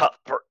such a tough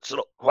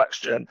personal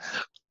question.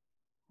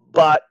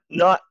 But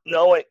not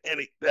knowing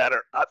any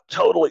better, I've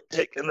totally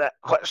taken that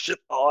question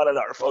on in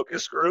our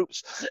focus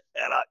groups,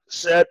 and I've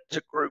said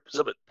to groups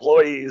of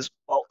employees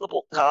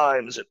multiple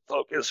times in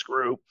focus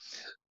group,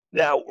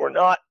 now we're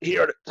not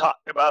here to talk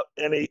about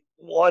any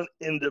one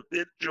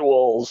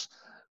individual's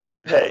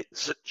pay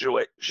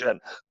situation,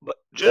 but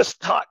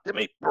just talk to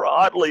me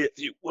broadly, if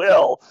you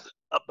will,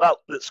 about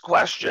this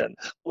question.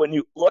 When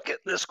you look at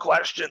this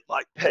question,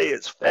 my pay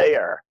is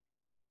fair,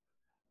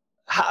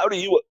 how do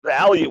you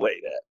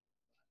evaluate it?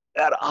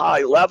 At a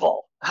high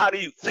level, how do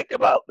you think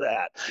about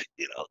that?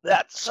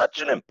 That's such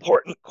an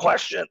important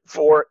question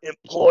for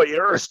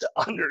employers to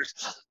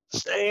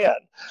understand.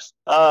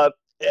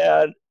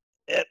 And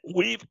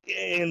we've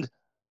gained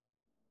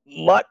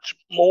much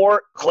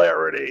more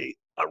clarity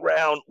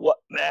around what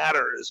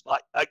matters by,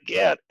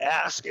 again,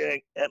 asking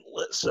and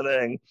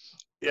listening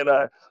in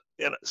a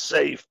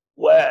safe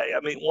way. I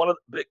mean, one of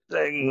the big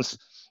things,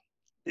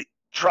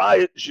 try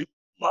as you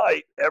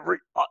might,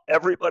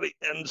 everybody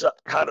ends up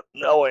kind of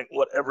knowing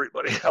what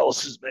everybody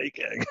else is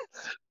making.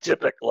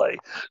 Typically,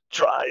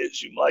 try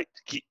as you might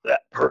to keep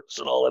that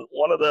personal. And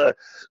one of the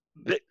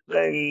big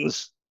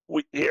things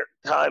we hear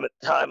time and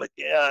time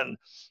again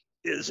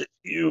is if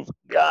you've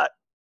got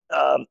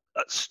a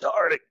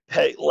starting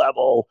pay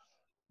level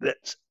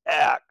that's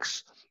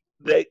X,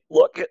 they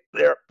look at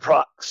their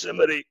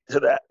proximity to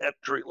that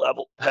entry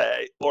level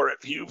pay. Or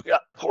if you've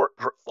got poor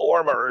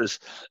performers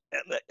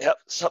and they have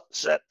some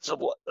sense of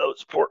what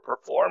those poor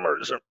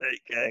performers are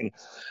making,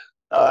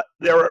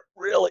 there are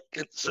really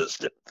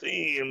consistent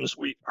themes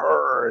we've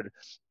heard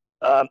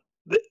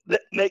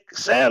that make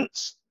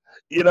sense.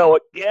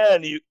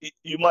 Again, you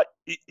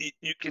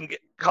can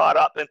get caught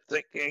up in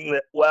thinking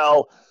that,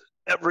 well,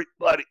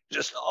 everybody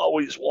just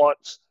always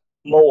wants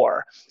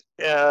more.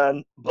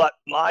 But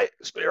my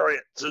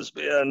experience has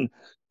been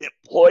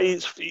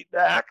employees'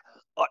 feedback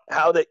on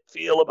how they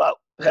feel about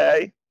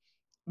pay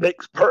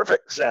makes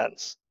perfect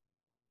sense.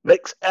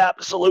 Makes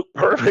absolute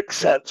perfect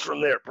sense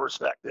from their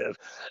perspective.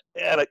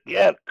 And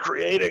again,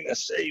 creating a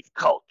safe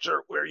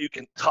culture where you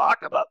can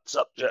talk about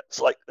subjects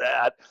like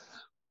that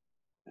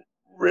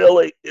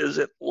really is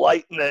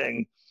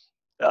enlightening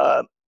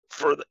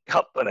for the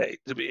company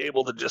to be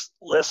able to just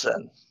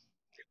listen.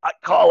 I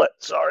call it,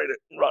 sorry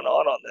to run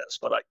on this,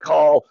 but I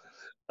call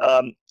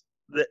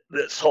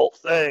this whole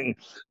thing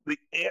the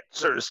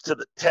answers to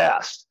the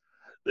test.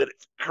 That if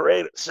you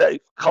create a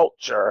safe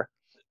culture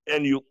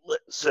and you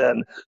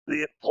listen,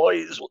 the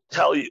employees will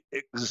tell you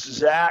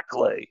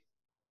exactly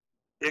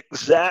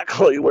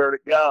exactly where to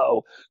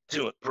go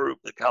to improve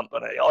the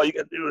company. All you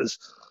can do is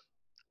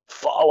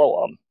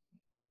follow them.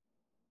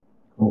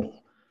 Cool.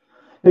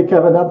 Hey,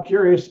 Kevin, I'm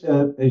curious,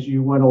 as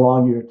you went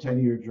along your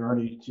 10-year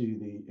journey to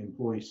the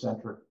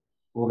employee-centric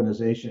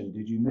organization,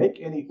 did you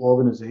make any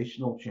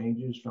organizational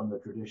changes from the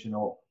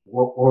traditional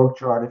org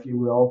chart, if you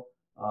will,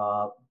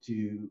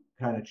 to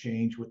kind of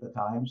change with the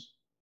times?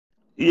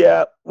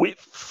 Yeah, we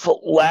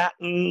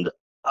flattened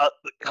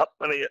the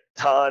company a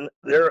ton.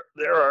 There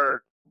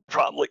are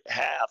probably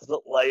half the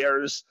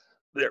layers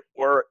that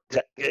were a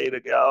decade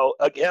ago.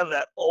 Again,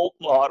 that old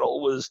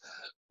model was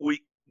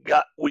we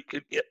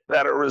could get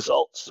better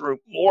results through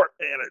more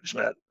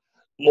management,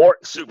 more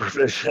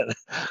supervision.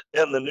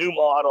 And the new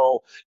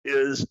model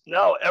is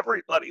no,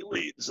 everybody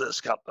leads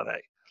this company.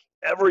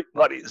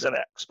 Everybody's an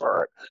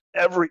expert.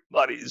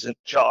 Everybody's in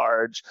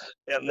charge.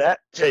 And that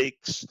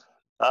takes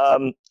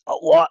a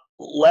lot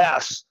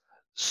less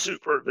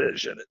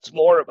supervision. It's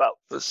more about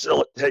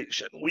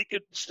facilitation. We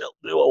could still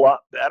do a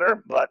lot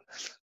better, but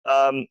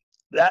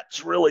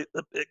that's really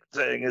the big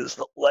thing, is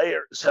the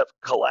layers have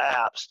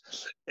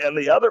collapsed. And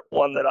the other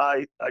one that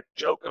I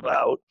joke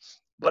about,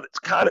 but it's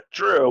kind of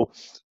true,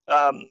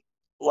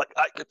 like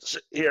I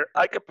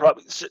could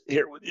probably sit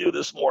here with you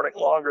this morning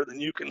longer than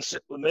you can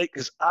sit with me,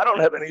 because I don't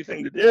have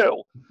anything to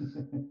do.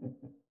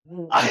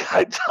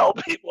 I tell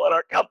people at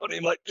our company,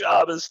 my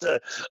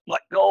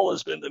goal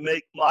has been to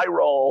make my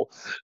role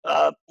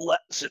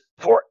less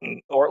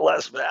important or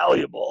less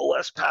valuable,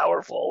 less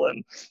powerful.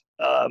 And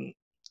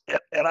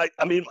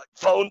I mean, my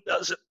phone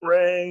doesn't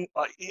ring,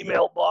 my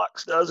email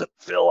box doesn't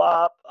fill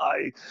up.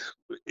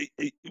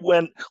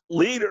 When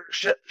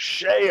leadership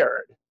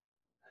shared,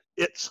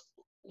 it's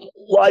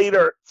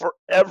lighter for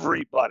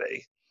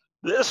everybody.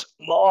 This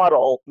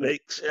model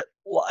makes it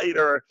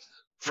lighter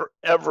for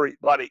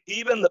everybody,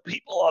 even the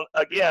people on,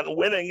 again,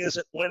 winning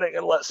isn't winning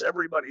unless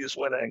everybody is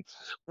winning.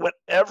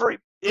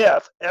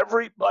 If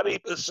everybody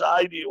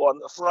beside you on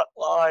the front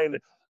line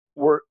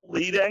were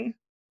leading,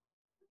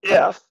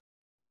 if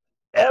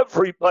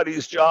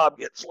everybody's job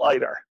gets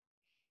lighter.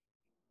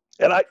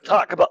 And I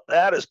talk about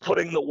that as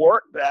putting the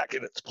work back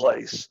in its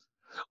place,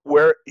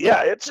 where,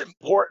 yeah, it's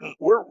important.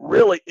 We're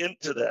really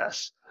into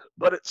this,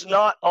 but it's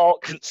not all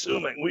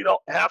consuming. We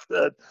don't have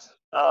to,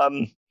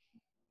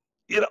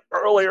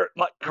 earlier in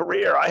my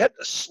career, I had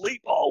to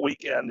sleep all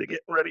weekend to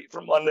get ready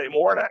for Monday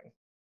morning.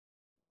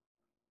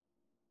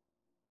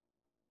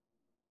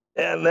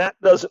 And that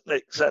doesn't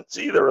make sense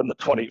either in the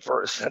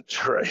 21st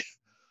century.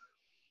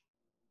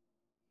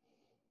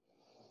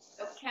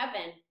 So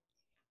Kevin,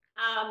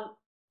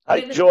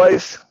 hi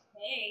Joyce.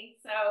 Hey,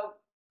 so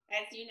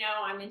as you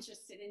know, I'm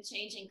interested in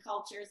changing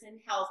cultures in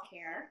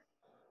healthcare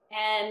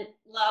and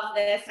love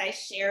this. I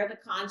share the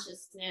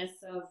consciousness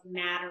of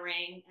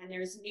mattering, and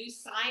there's new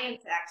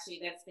science actually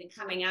that's been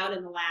coming out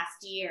in the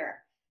last year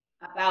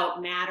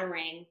about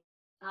mattering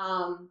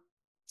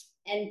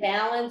and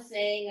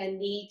balancing a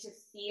need to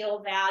feel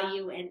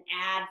value and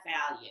add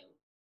value.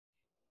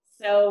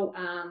 So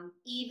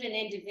even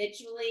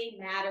individually,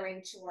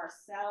 mattering to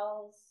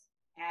ourselves,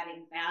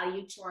 adding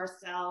value to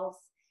ourselves.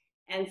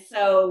 And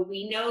so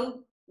we know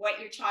what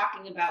you're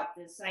talking about,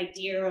 this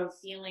idea of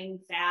feeling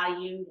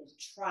valued and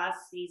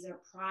trust. These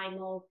are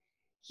primal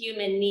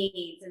human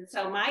needs. And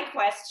so my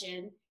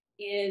question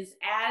is,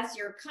 as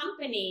your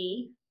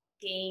company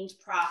gained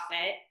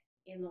profit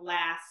in the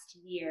last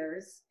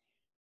years,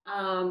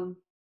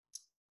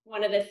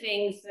 one of the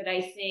things that I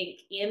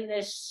think in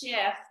this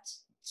shift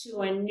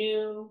to a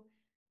new,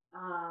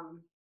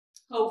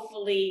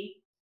 hopefully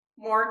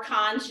more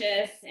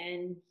conscious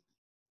and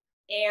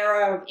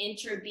era of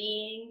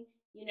interbeing,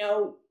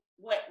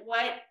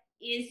 what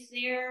is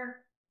there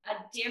a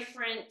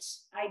different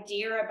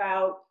idea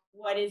about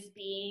what is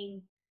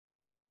being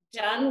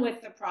done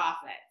with the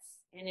profits?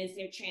 And is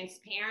there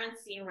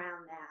transparency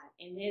around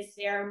that? And is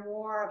there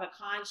more of a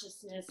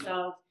consciousness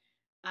of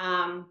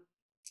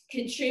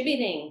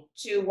contributing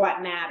to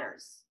what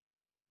matters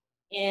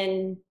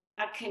in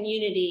a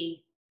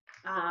community,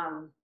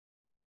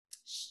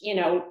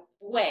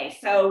 way?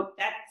 So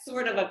that's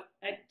sort of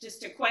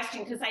just a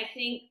question, because I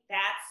think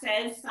that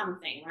says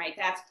something, right?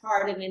 That's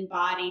part of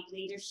embodied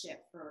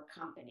leadership for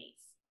companies.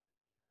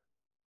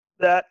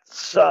 That's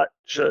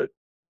such a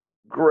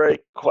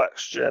great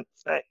question.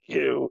 Thank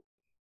you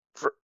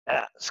for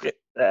asking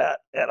that.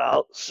 And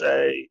I'll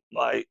say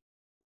my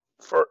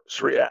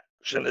first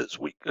reaction is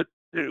we could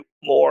do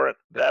more and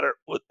better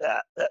with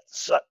that.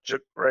 That's such a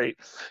great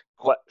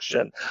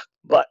question.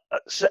 But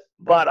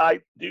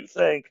I do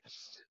think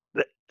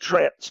that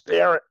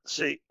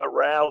transparency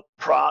around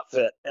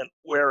profit and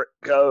where it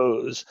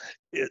goes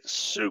is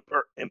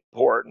super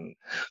important.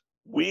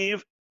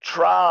 We've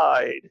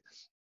tried,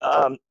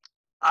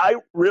 I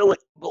really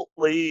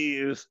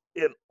believe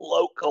in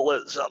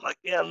localism.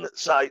 Again,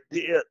 this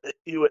idea that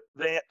you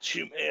advance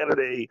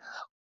humanity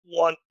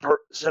one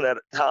person at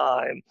a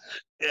time.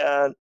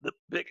 And the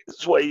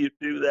biggest way you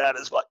do that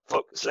is by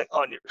focusing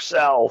on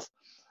yourself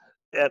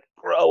and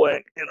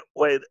growing in a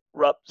way that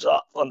rubs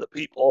off on the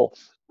people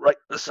right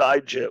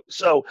beside you.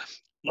 So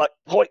my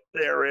point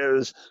there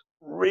is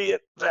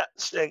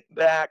reinvesting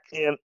back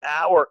in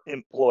our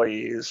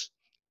employees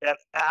and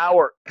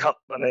our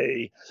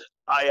company,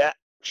 I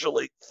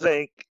actually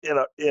think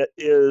it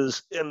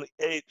is, in the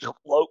age of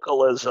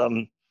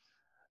localism,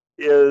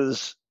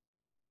 is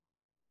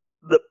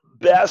the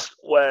best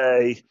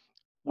way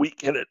we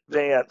can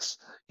advance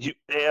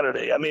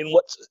humanity. I mean,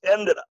 what's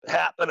ended up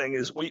happening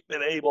is we've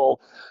been able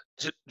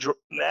to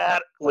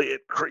dramatically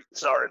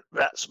increase our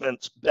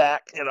investments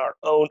back in our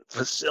own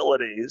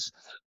facilities,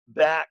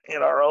 back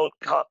in our own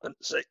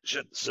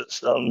compensation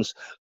systems,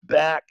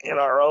 back in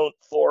our own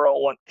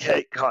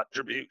 401k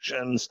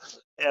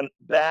contributions, and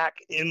back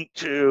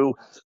into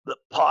the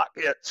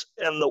pockets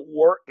and the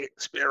work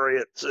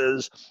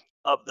experiences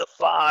of the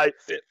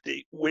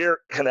 550 we're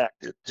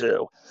connected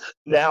to.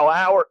 Now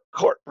our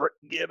corporate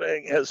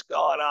giving has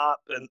gone up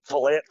and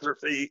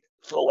philanthropy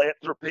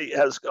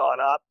has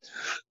gone up,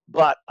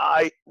 but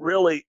I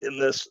really, in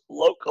this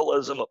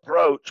localism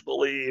approach,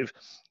 believe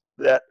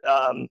that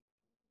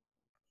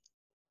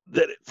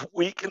that if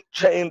we can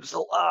change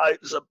the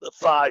lives of the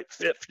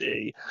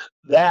 550,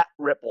 that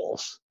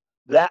ripples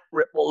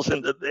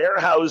into their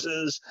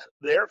houses,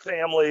 their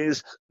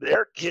families,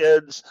 their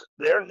kids,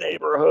 their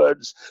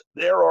neighborhoods,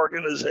 their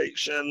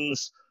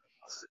organizations.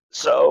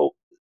 So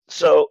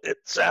it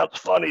sounds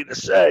funny to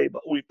say,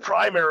 but we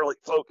primarily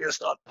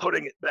focused on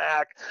putting it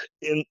back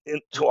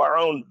into our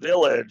own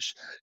village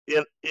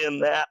in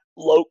that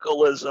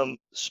localism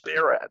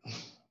spirit.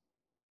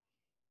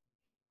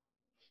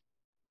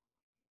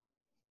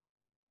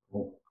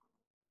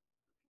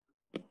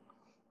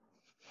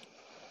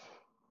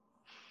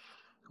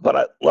 But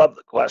I love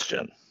the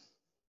question.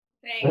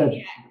 Thanks.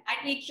 Yeah,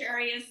 I'd be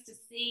curious to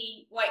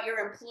see what your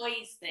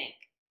employees think.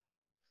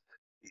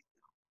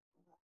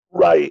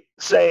 Right.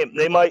 Same.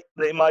 They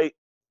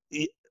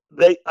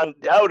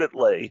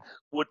undoubtedly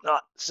would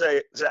not say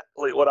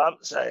exactly what I'm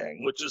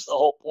saying, which is the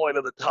whole point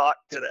of the talk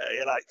today.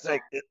 And I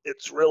think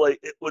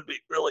it would be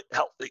really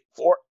healthy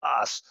for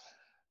us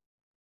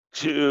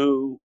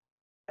to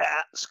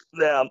ask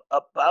them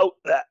about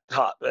that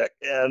topic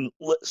and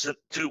listen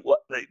to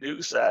what they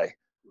do say.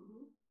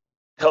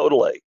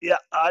 Totally. Yeah,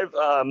 I've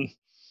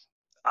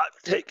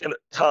taken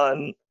a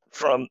ton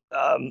from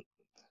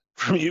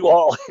you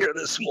all here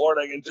this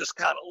morning and just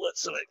kind of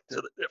listening to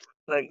the different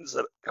things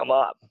that have come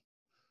up.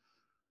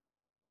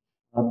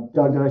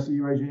 Doug, did I see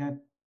you raise your hand?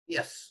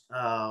 Yes.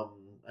 I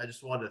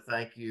just wanted to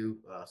thank you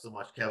so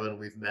much, Kevin.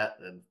 We've met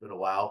and it's been a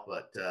while,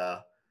 but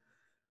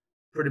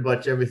pretty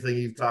much everything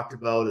you've talked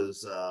about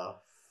is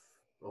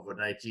over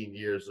 19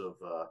 years of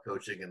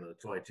coaching and a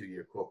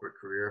 22-year corporate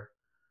career.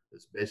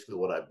 It's basically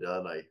what I've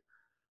done. I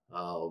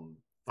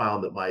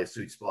found that my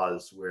sweet spot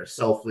is where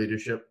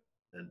self-leadership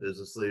and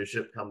business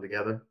leadership come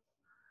together.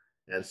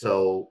 And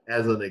so,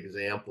 as an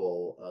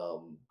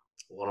example,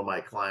 one of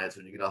my clients,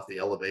 when you get off the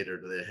elevator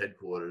to their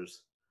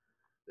headquarters,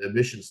 their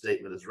mission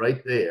statement is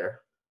right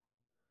there.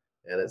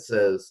 And it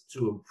says,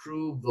 to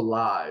improve the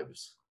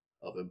lives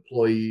of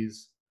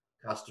employees,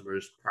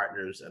 customers,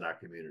 partners, and our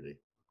community.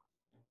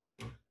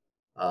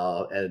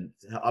 And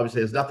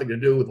obviously, it has nothing to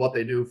do with what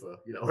they do for,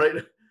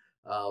 right?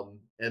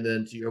 And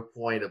then to your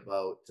point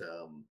about,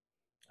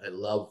 I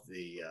love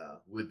the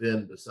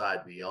within,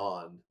 beside,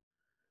 beyond.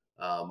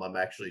 I'm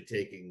actually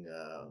taking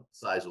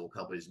Sizable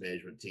Companies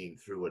management team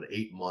through an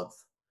 8-month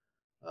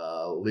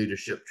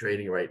leadership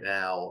training right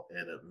now,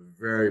 and it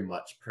very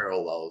much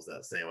parallels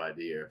that same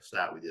idea.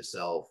 Start with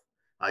yourself,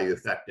 how you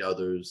affect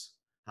others,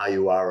 how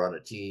you are on a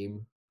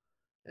team,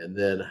 and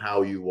then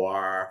how you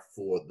are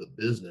for the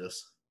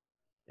business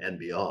and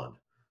beyond.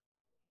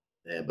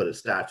 But it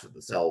starts with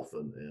the self,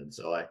 and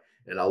so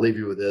I'll leave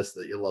you with this,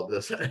 that you'll love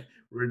this.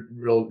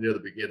 Real near the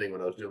beginning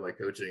when I was doing my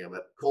coaching, I'm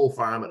at Cole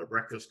Farm at a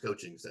breakfast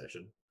coaching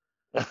session.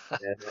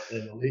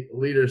 and the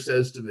leader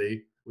says to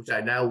me, which I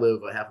now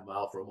live a half a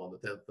mile from on the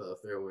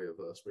 10th fairway of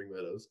Spring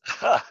Meadows.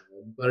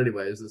 But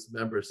anyways, this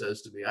member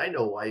says to me, I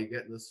know why you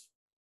get in this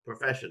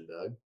profession,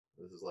 Doug.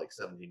 This is like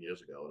 17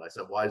 years ago. And I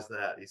said, why is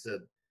that? He said,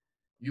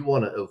 you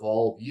want to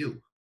evolve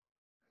you.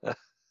 And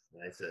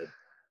I said,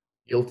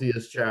 guilty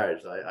as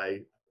charged.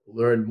 I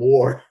learned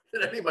more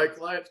than any of my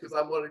clients because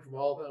I'm learning from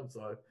all of them.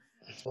 So I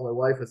told my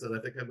wife, I said, I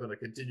think I'm going to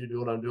continue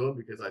doing what I'm doing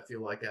because I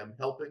feel like I'm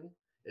helping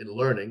and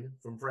learning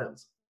from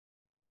friends.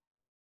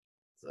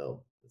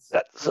 So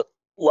that's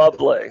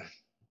lovely. I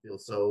feel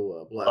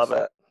so blessed. Love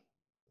it.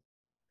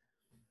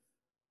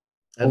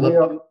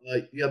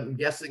 I'm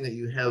guessing that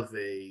you have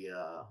a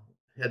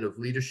head of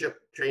leadership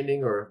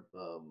training or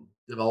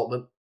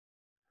development.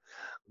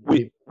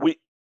 We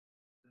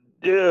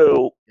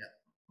do, yeah.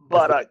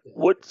 But I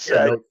would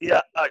say,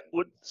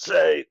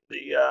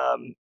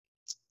 the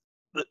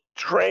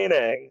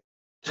training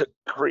to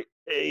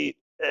create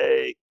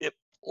a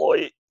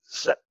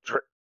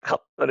employee-centric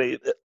company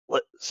that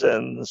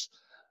listens.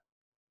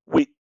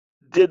 We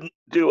didn't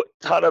do a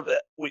ton of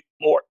it. We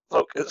more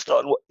focused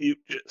on what you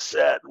just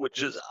said,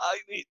 which is I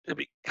need to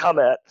become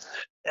it,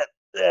 and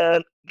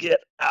then get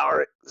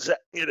our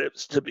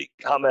executives to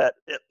become it,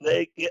 and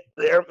they get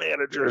their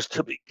managers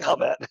to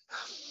become it.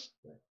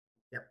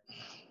 Yep.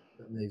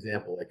 An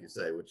example, like you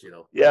say, which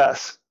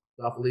Yes.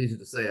 awful easy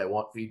to say I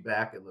want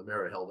feedback and the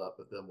mirror held up,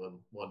 but then when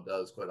one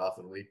does, quite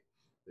often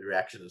the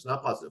reaction is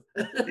not positive.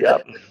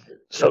 Yep.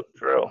 So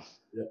true.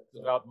 Yeah. It's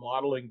about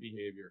modeling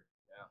behavior.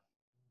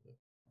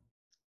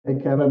 Hey,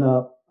 Kevin,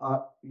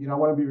 you know, I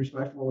want to be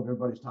respectful of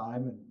everybody's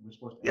time, and we're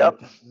supposed to end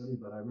at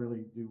 10:30, but I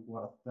really do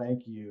want to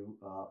thank you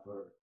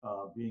for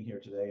being here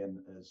today. And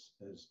as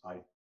I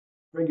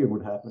figured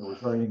would happen, it was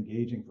very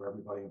engaging for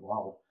everybody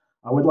involved.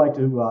 I would like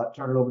to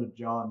turn it over to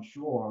John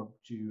Shore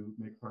to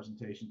make a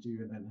presentation to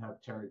you and then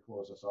have Terry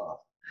close us off.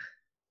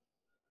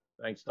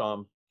 Thanks,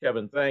 Tom.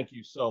 Kevin, thank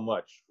you so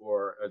much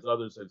for, as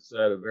others have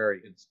said, a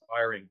very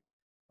inspiring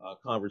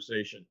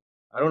conversation.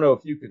 I don't know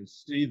if you can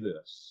see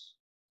this.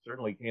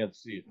 Certainly can't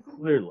see it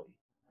clearly,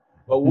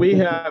 but we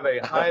have a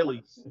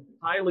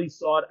highly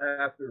sought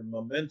after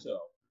memento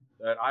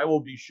that I will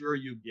be sure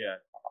you get.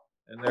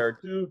 And there are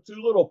two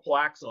little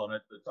plaques on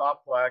it. The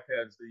top plaque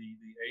has the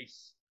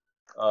ACE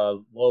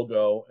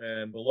logo,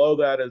 and below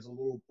that is a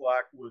little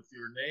plaque with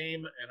your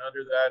name, and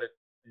under that,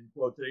 in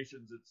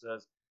quotations, it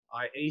says,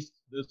 "I aced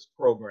this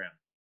program."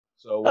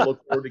 So we'll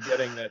look forward to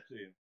getting that to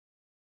you.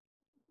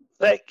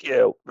 Thank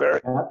you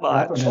very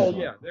much. Oh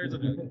yeah, there's a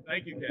note.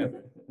 Thank you,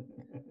 Kevin.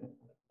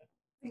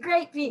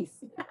 Great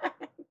piece.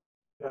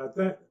 Yeah,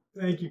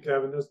 thank you,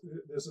 Kevin. This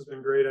has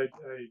been great.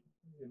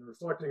 In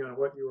reflecting on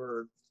what you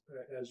were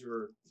as you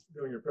were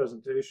doing your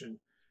presentation,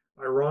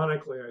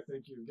 ironically, I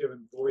think you've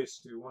given voice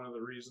to one of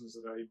the reasons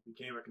that I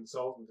became a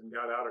consultant and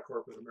got out of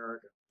corporate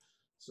America.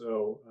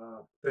 So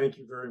thank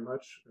you very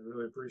much. I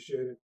really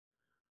appreciate it.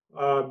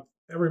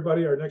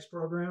 Everybody, our next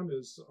program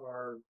is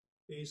our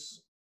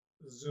ACE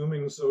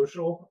Zooming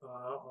Social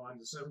on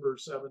December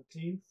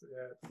 17th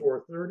at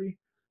 4:30.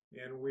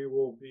 And we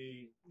will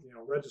be,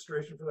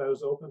 registration for that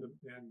is open.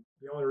 And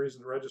the only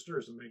reason to register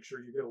is to make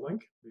sure you get a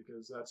link,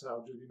 because that's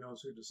how Judy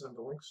knows who to send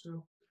the links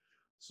to.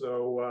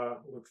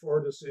 So look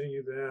forward to seeing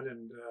you then.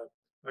 And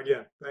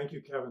again, thank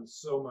you, Kevin,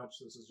 so much.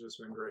 This has just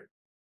been great.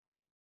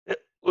 It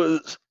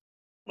was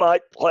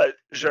my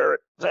pleasure.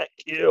 Thank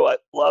you. I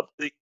love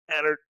the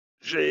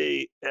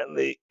energy and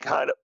the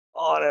kind of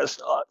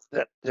honest,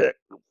 authentic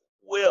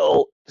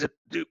will to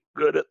do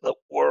good in the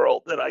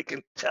world that I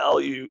can tell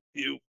you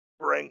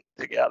bring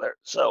together.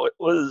 So it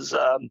was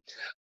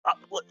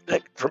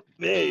uplifting for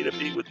me to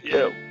be with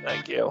you.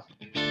 Thank you.